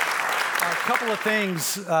 A couple of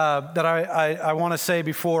things that I want to say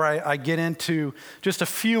before I get into just a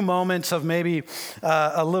few moments of maybe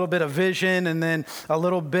a little bit of vision and then a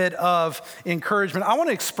little bit of encouragement. I want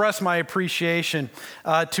to express my appreciation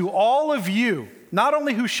to all of you, not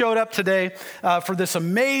only who showed up today for this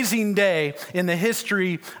amazing day in the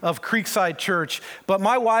history of Creekside Church, but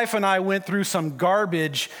my wife and I went through some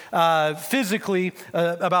garbage physically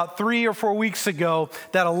about 3 or 4 weeks ago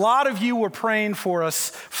that a lot of you were praying for us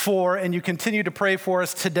for, and you continue to pray for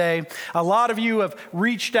us today. A lot of you have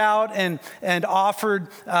reached out and offered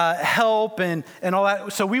help and all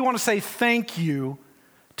that. So we want to say thank you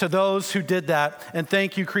to those who did that, and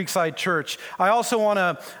thank you, Creekside Church. I also want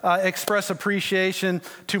to express appreciation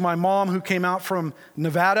to my mom who came out from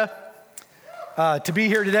Nevada to be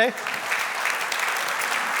here today.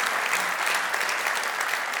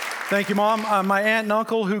 Thank you, Mom. My aunt and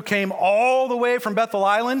uncle who came all the way from Bethel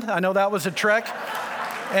Island. I know that was a trek.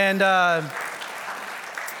 And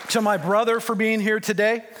to my brother for being here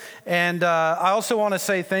today. And I also want to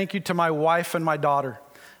say thank you to my wife and my daughter.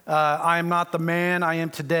 I am not the man I am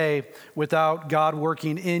today without God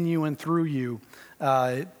working in you and through you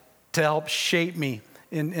to help shape me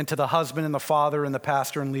into the husband and the father and the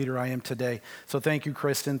pastor and leader I am today. So thank you,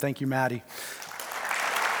 Kristen. Thank you, Maddie.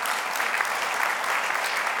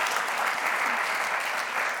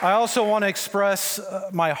 I also want to express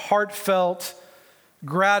my heartfelt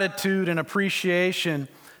gratitude and appreciation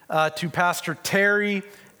to Pastor Terry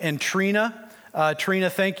and Trina. Trina,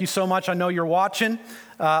 thank you so much. I know you're watching.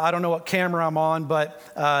 I don't know what camera I'm on, but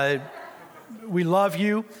we love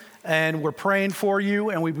you and we're praying for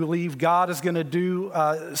you, and we believe God is going to do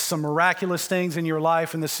some miraculous things in your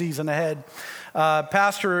life in the season ahead.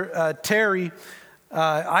 Pastor Terry,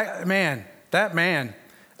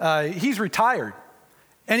 he's retired,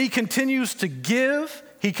 and he continues to give.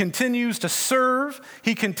 He continues to serve.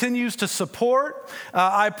 He continues to support.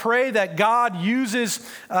 I pray that God uses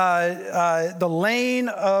the lane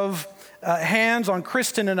of hands on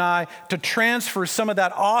Kristen and I to transfer some of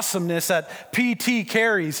that awesomeness that PT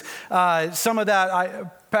carries. Some of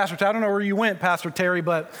that, Pastor, I don't know where you went, Pastor Terry,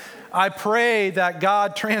 but I pray that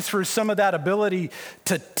God transfers some of that ability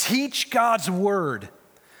to teach God's word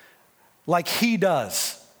like he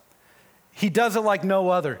does. He does it like no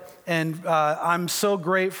other. And I'm so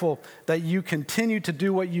grateful that you continue to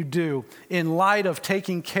do what you do. In light of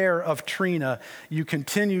taking care of Trina, you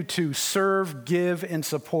continue to serve, give, and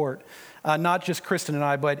support. Not just Kristen and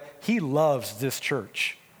I, but he loves this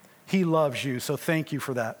church. He loves you, so thank you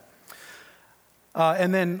for that.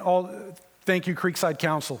 And then thank you, Creekside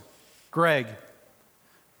Council, Greg,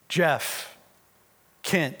 Jeff,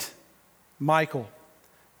 Kent, Michael,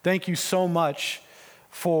 thank you so much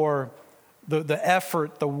for the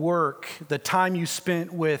effort, the work, the time you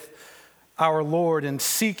spent with our Lord and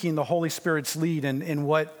seeking the Holy Spirit's lead in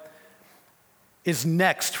what is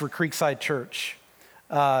next for Creekside Church.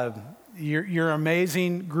 You're an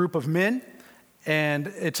amazing group of men, and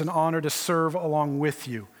it's an honor to serve along with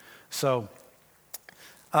you. So,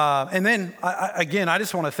 and then, I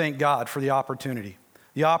just want to thank God for the opportunity.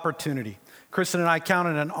 Kristen and I count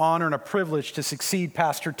it an honor and a privilege to succeed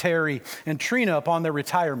Pastor Terry and Trina upon their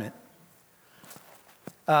retirement.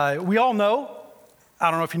 We all know, I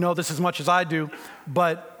don't know if you know this as much as I do,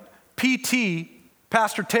 but PT,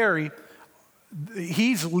 Pastor Terry,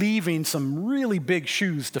 he's leaving some really big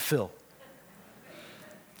shoes to fill.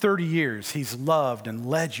 30 years he's loved and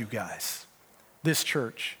led you guys, this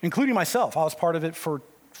church, including myself. I was part of it for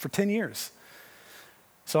 10 years.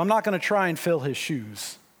 So I'm not going to try and fill his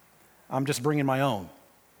shoes. I'm just bringing my own.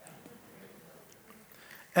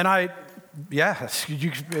 And that's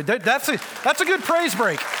a good praise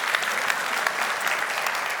break.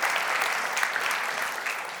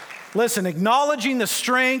 Listen, acknowledging the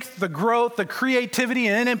strength, the growth, the creativity,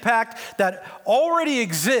 and impact that already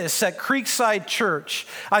exists at Creekside Church,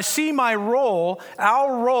 I see our role,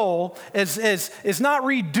 is not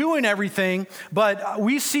redoing everything, but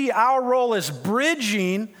we see our role as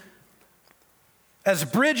bridging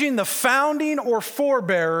the founding or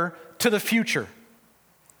forebearer to the future.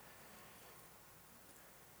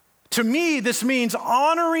 To me, this means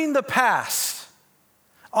honoring the past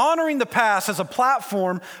as a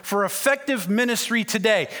platform for effective ministry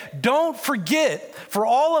today. Don't forget, for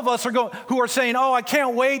all of us who are saying, oh, I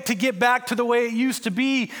can't wait to get back to the way it used to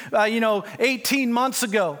be, 18 months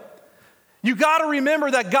ago. You got to remember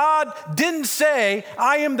that God didn't say,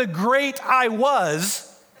 I am the great I was.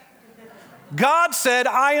 God said,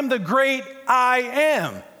 I am the great I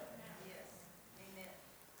am.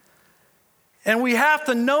 And we have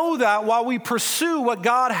to know that while we pursue what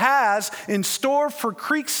God has in store for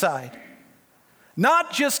Creekside.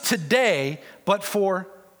 Not just today, but for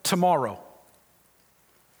tomorrow.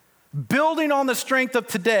 Building on the strength of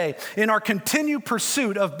today in our continued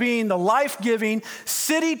pursuit of being the life-giving,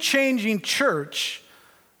 city-changing church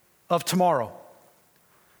of tomorrow.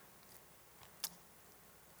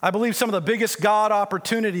 I believe some of the biggest God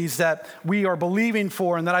opportunities that we are believing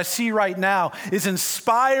for and that I see right now is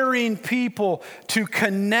inspiring people to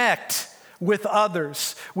connect with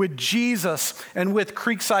others, with Jesus, and with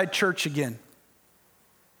Creekside Church again.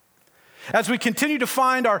 As we continue to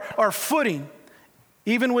find our footing,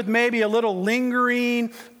 even with maybe a little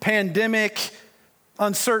lingering pandemic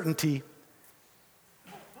uncertainty,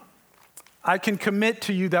 I can commit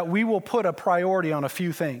to you that we will put a priority on a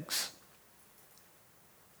few things.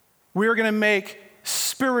 We're going to make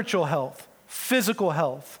spiritual health, physical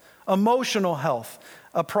health, emotional health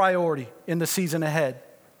a priority in the season ahead.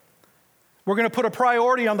 We're going to put a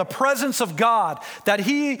priority on the presence of God that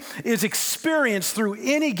He is experienced through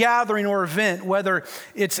any gathering or event, whether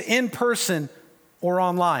it's in person or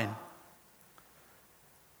online.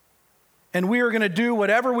 And we are going to do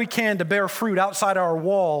whatever we can to bear fruit outside our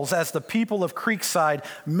walls as the people of Creekside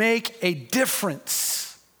make a difference.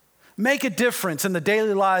 Make a difference in the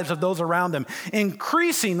daily lives of those around them.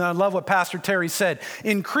 Increasing, I love what Pastor Terry said,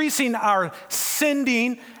 increasing our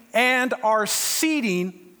sending and our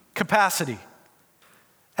seeding capacity.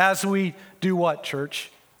 As we do what,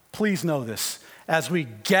 church? Please know this. As we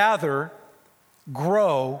gather,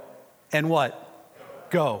 grow, and what?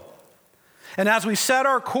 Go. And as we set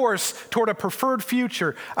our course toward a preferred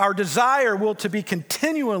future, our desire will to be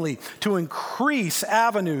continually to increase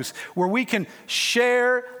avenues where we can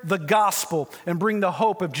share the gospel and bring the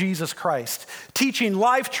hope of Jesus Christ, teaching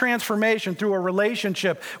life transformation through a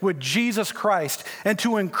relationship with Jesus Christ, and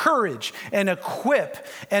to encourage and equip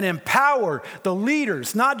and empower the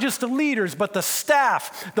leaders, not just the leaders, but the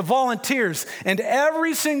staff, the volunteers, and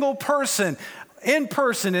every single person in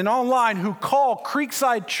person and online who call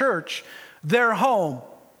Creekside Church their home,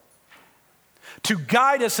 to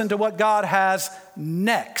guide us into what God has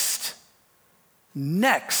next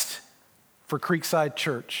for Creekside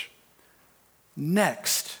Church.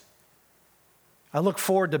 Next. I look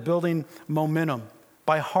forward to building momentum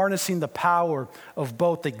by harnessing the power of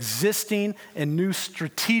both existing and new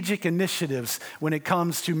strategic initiatives when it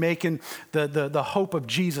comes to making the hope of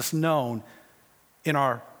Jesus known in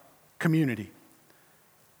our community.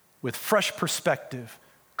 With fresh perspective,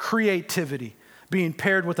 creativity, being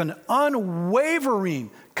paired with an unwavering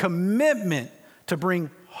commitment to bring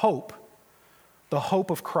hope, the hope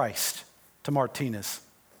of Christ, to Martinez.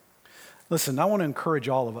 Listen, I want to encourage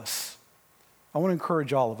all of us.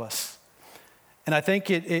 And I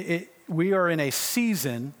think we are in a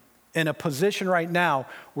season, in a position right now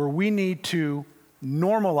where we need to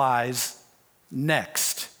normalize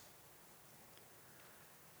next.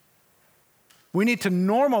 We need to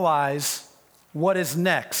normalize what is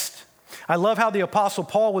next. I love how the Apostle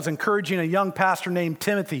Paul was encouraging a young pastor named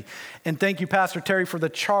Timothy. And thank you, Pastor Terry, for the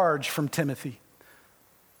charge from Timothy.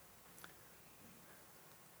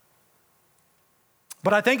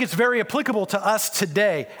 But I think it's very applicable to us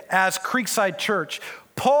today as Creekside Church.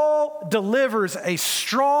 Paul delivers a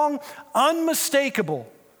strong,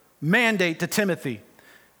 unmistakable mandate to Timothy.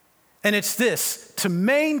 And it's this: to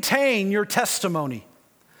maintain your testimony,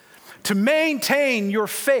 to maintain your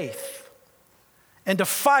faith, and to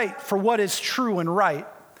fight for what is true and right.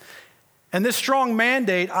 And this strong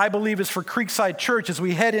mandate, I believe, is for Creekside Church as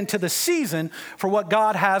we head into the season for what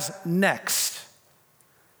God has next.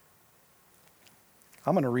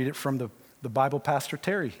 I'm going to read it from the Bible, Pastor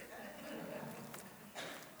Terry.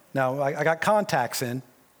 Now, I got contacts in,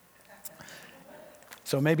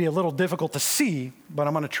 so it may be a little difficult to see, but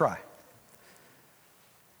I'm going to try.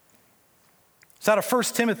 It's out of 1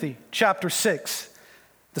 Timothy chapter 6,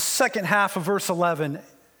 the second half of verse 11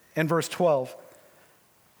 and verse 12.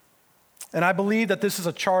 And I believe that this is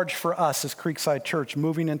a charge for us as Creekside Church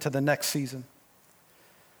moving into the next season.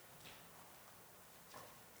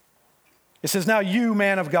 It says, "Now you,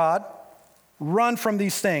 man of God, run from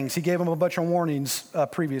these things." He gave him a bunch of warnings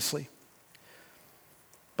previously.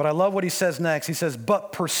 But I love what he says next. He says,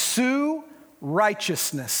 "But pursue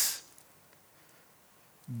righteousness,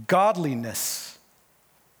 godliness,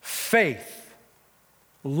 faith,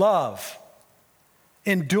 love,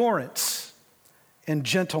 endurance, and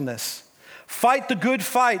gentleness. Fight the good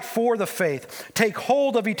fight for the faith. Take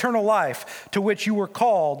hold of eternal life, to which you were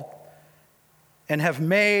called and have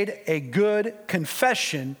made a good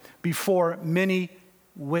confession before many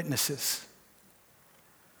witnesses."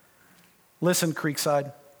 Listen,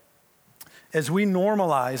 Creekside, as we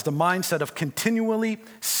normalize the mindset of continually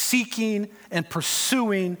seeking and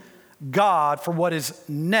pursuing God for what is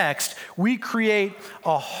next, we create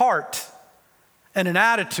a heart and an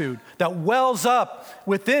attitude that wells up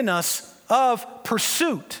within us of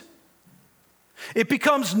pursuit. It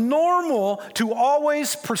becomes normal to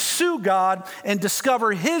always pursue God and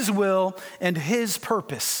discover His will and His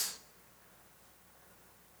purpose.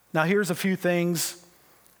 Now, here's a few things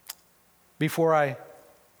before I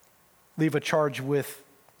leave a charge with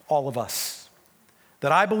all of us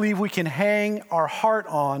that I believe we can hang our heart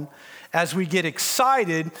on as we get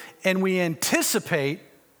excited and we anticipate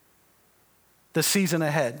the season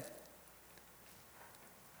ahead.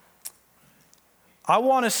 I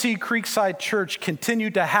want to see Creekside Church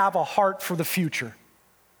continue to have a heart for the future.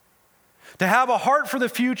 To have a heart for the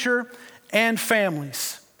future and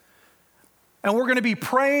families. And we're going to be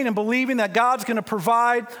praying and believing that God's going to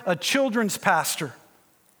provide a children's pastor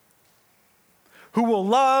who will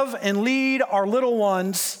love and lead our little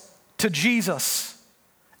ones to Jesus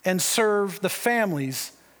and serve the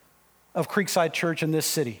families of Creekside Church in this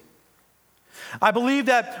city. I believe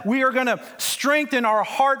that we are going to strengthen our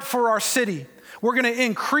heart for our city. We're going to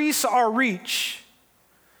increase our reach.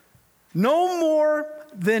 No more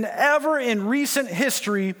than ever in recent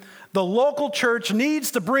history, the local church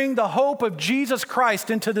needs to bring the hope of Jesus Christ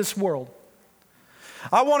into this world.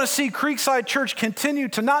 I want to see Creekside Church continue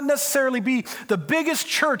to not necessarily be the biggest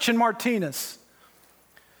church in Martinez,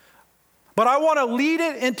 but I want to lead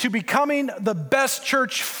it into becoming the best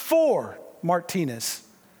church for Martinez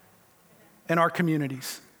and our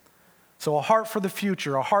communities. So a heart for the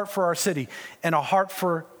future, a heart for our city, and a heart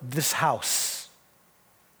for this house.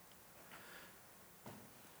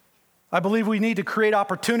 I believe we need to create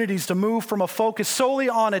opportunities to move from a focus solely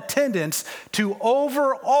on attendance to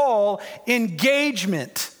overall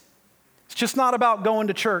engagement. It's just not about going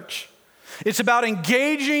to church. It's about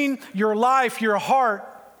engaging your life, your heart,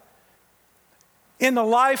 in the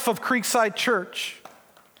life of Creekside Church.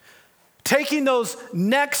 Taking those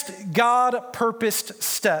next God-purposed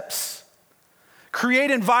steps.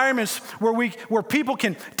 Create environments where people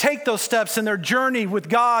can take those steps in their journey with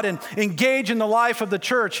God and engage in the life of the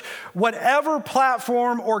church. Whatever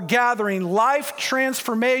platform or gathering, life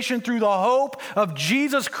transformation through the hope of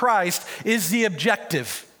Jesus Christ is the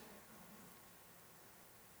objective.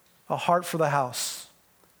 A heart for the house.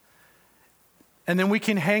 And then we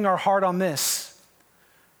can hang our heart on this.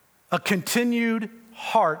 A continued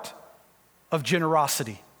heart of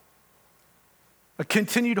generosity. A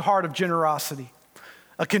continued heart of generosity.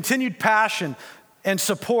 A continued passion and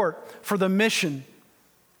support for the mission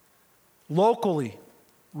locally,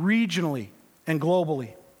 regionally, and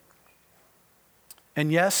globally.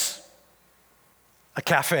 And yes, a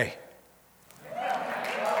cafe.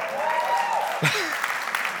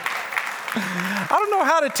 know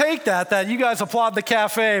how to take that you guys applaud the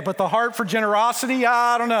cafe, but the heart for generosity,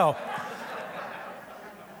 I don't know.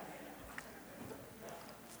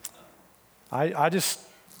 I just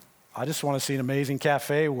want to see an amazing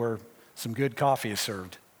cafe where some good coffee is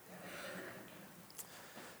served.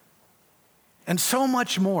 And so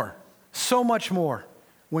much more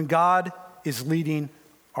when God is leading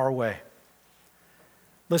our way.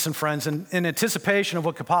 Listen, friends, in anticipation of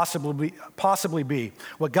what could possibly be,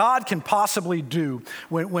 what God can possibly do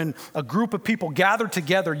when a group of people gather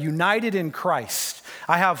together, united in Christ,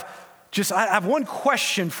 I have one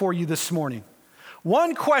question for you this morning.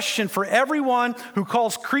 One question for everyone who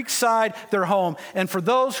calls Creekside their home. And for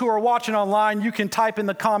those who are watching online, you can type in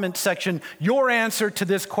the comment section your answer to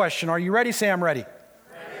this question. Are you ready? Say, I'm ready.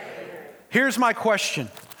 Here's my question.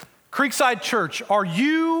 Creekside Church, are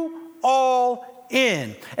you all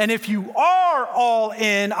in? And if you are all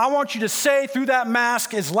in, I want you to say through that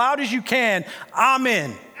mask as loud as you can, I'm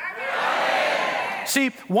in. See,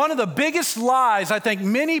 one of the biggest lies I think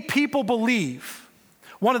many people believe,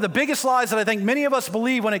 one of the biggest lies that I think many of us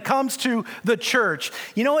believe when it comes to the church,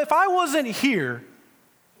 if I wasn't here,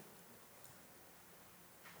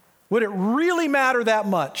 would it really matter that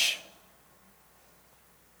much?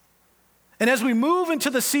 And as we move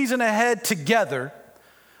into the season ahead together,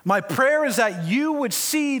 my prayer is that you would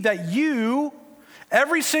see that you,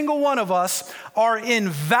 every single one of us, are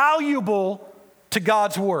invaluable to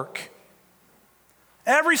God's work.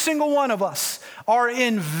 Every single one of us are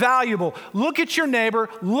invaluable. Look at your neighbor,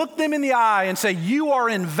 look them in the eye and say, you are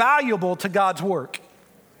invaluable to God's work.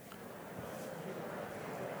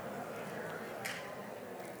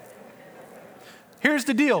 Here's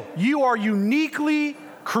the deal. You are uniquely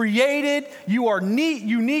created, you are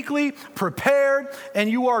uniquely prepared, and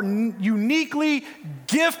you are uniquely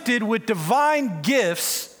gifted with divine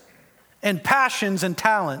gifts and passions and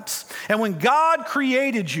talents. And when God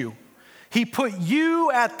created you, He put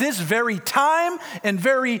you at this very time and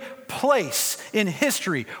very place in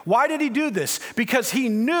history. Why did He do this? Because He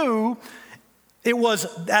knew it was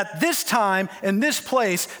at this time and this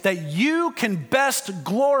place that you can best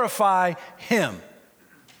glorify Him.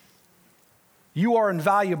 You are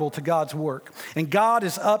invaluable to God's work, and God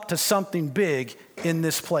is up to something big in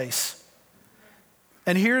this place.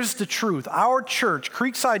 And here's the truth. Our church,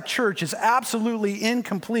 Creekside Church, is absolutely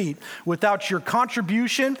incomplete without your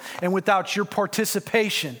contribution and without your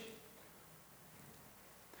participation.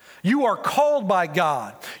 You are called by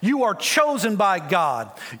God. You are chosen by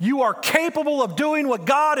God. You are capable of doing what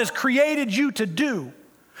God has created you to do.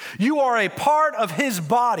 You are a part of His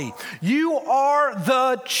body. You are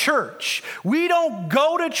the church. We don't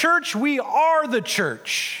go to church, we are the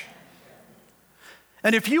church.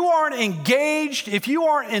 And if you aren't engaged, if you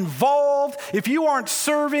aren't involved, if you aren't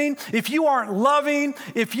serving, if you aren't loving,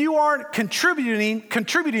 if you aren't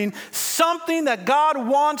contributing, something that God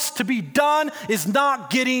wants to be done is not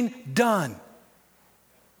getting done.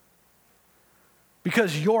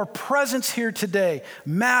 Because your presence here today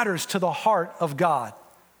matters to the heart of God.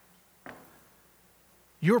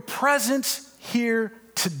 Your presence here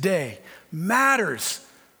today matters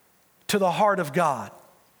to the heart of God.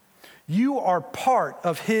 You are part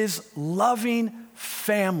of His loving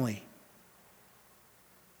family.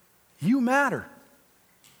 You matter.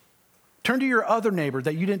 Turn to your other neighbor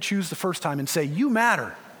that you didn't choose the first time and say, you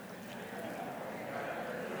matter.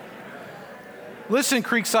 Listen,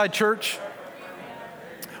 Creekside Church.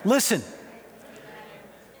 Listen.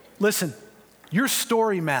 Your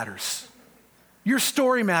story matters. Your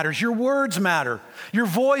story matters. Your words matter. Your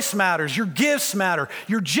voice matters. Your gifts matter.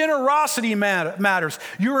 Your generosity matters.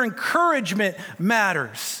 Your encouragement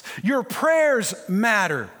matters. Your prayers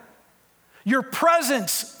matter. Your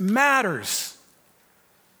presence matters.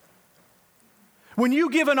 When you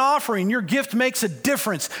give an offering, your gift makes a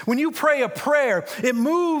difference. When you pray a prayer, it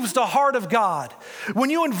moves the heart of God. When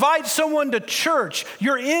you invite someone to church,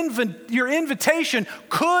 your invitation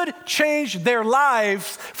could change their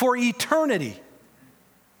lives for eternity.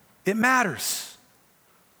 It matters.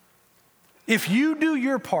 If you do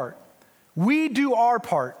your part, we do our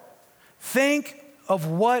part. Think of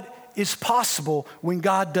what is possible when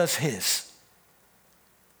God does His.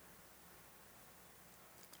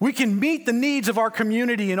 We can meet the needs of our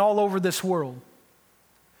community and all over this world.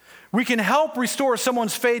 We can help restore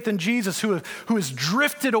someone's faith in Jesus who has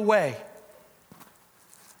drifted away.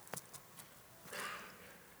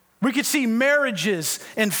 We could see marriages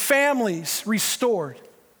and families restored.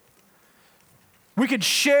 We could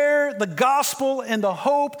share the gospel and the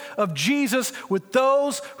hope of Jesus with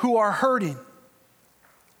those who are hurting.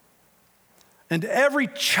 And every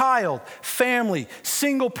child, family,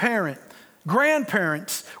 single parent,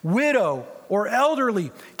 grandparents, widow, or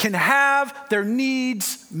elderly can have their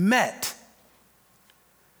needs met.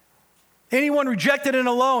 Anyone rejected and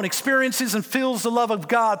alone experiences and feels the love of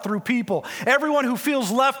God through people. Everyone who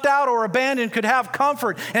feels left out or abandoned could have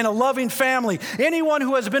comfort and a loving family. Anyone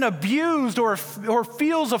who has been abused or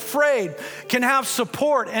feels afraid can have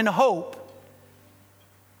support and hope.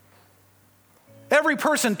 Every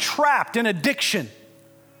person trapped in addiction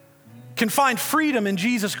can find freedom in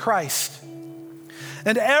Jesus Christ.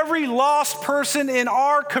 And every lost person in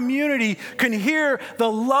our community can hear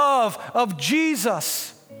the love of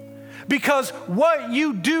Jesus. Because what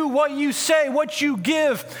you do, what you say, what you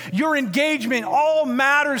give, your engagement all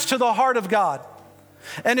matters to the heart of God.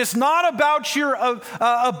 And it's not about your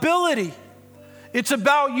ability. It's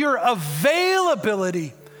about your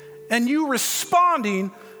availability and you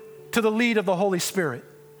responding to the lead of the Holy Spirit.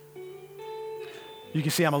 You can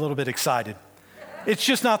see I'm a little bit excited. It's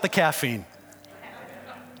just not the caffeine.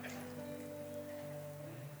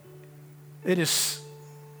 It is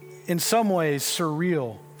in some ways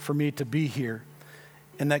surreal for me to be here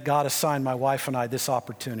and that God assigned my wife and I this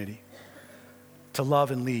opportunity to love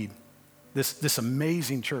and lead this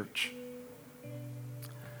amazing church.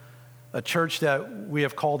 A church that we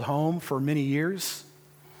have called home for many years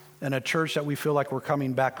and a church that we feel like we're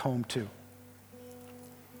coming back home to.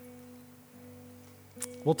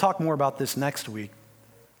 We'll talk more about this next week,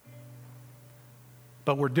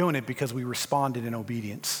 but we're doing it because we responded in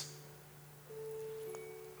obedience.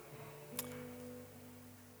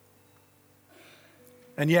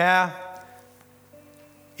 And yeah,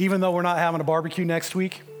 even though we're not having a barbecue next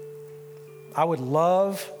week, I would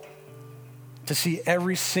love to see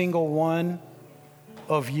every single one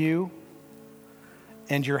of you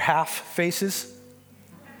and your half faces,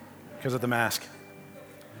 because of the mask,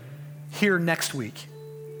 here next week.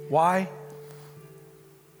 Why?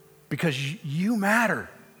 Because you matter.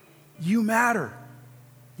 You matter.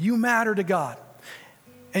 You matter to God.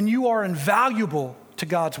 And you are invaluable to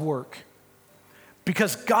God's work.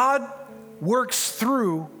 Because God works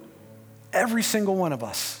through every single one of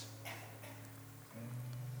us.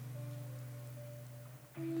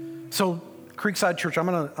 So, Creekside Church, I'm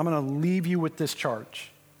gonna leave you with this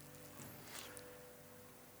charge.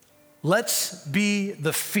 Let's be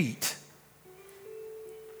the feet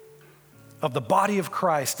of the body of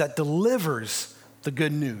Christ that delivers the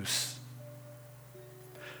good news.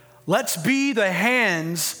 Let's be the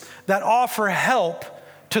hands that offer help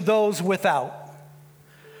to those without.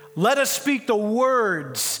 Let us speak the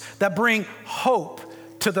words that bring hope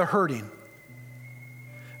to the hurting.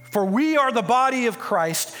 For we are the body of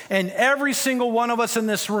Christ, and every single one of us in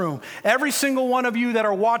this room, every single one of you that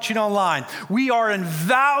are watching online, we are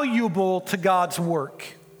invaluable to God's work.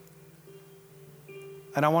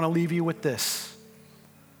 And I want to leave you with this.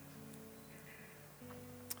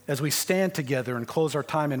 As we stand together and close our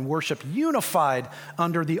time in worship, unified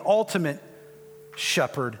under the ultimate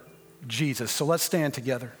shepherd, Jesus. So let's stand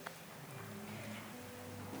together.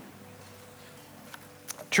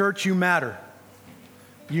 Church, you matter.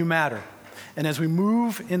 You matter. And as we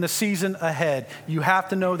move in the season ahead, you have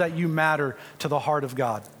to know that you matter to the heart of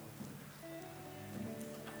God.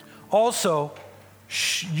 Also,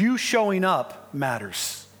 you showing up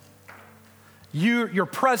matters. Your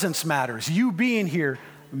presence matters. You being here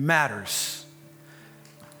matters.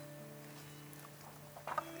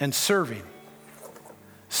 And serving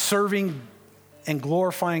and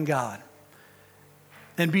glorifying God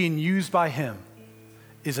and being used by Him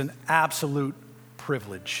is an absolute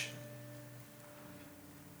privilege.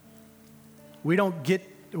 We don't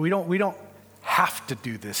have to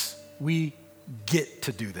do this. We get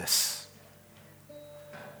to do this.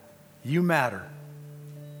 You matter.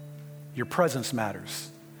 Your presence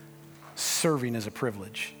matters. Serving is a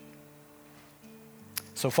privilege.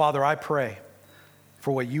 So, Father, I pray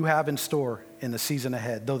for what you have in store in the season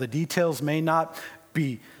ahead. Though the details may not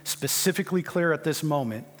be specifically clear at this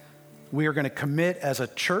moment, we are going to commit as a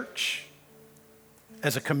church,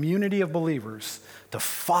 as a community of believers, to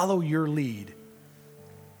follow your lead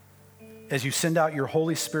as you send out your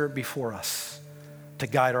Holy Spirit before us to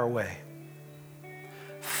guide our way.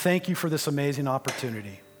 Thank you for this amazing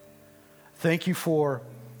opportunity. Thank you for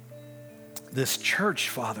this church,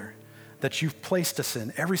 Father, that you've placed us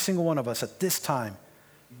in, every single one of us at this time,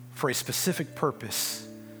 for a specific purpose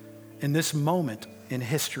in this moment in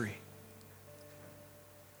history.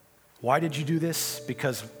 Why did you do this?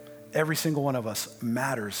 Because every single one of us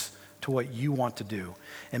matters to what you want to do.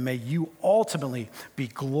 And may you ultimately be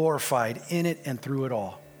glorified in it and through it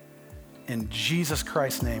all. In Jesus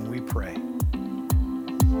Christ's name we pray.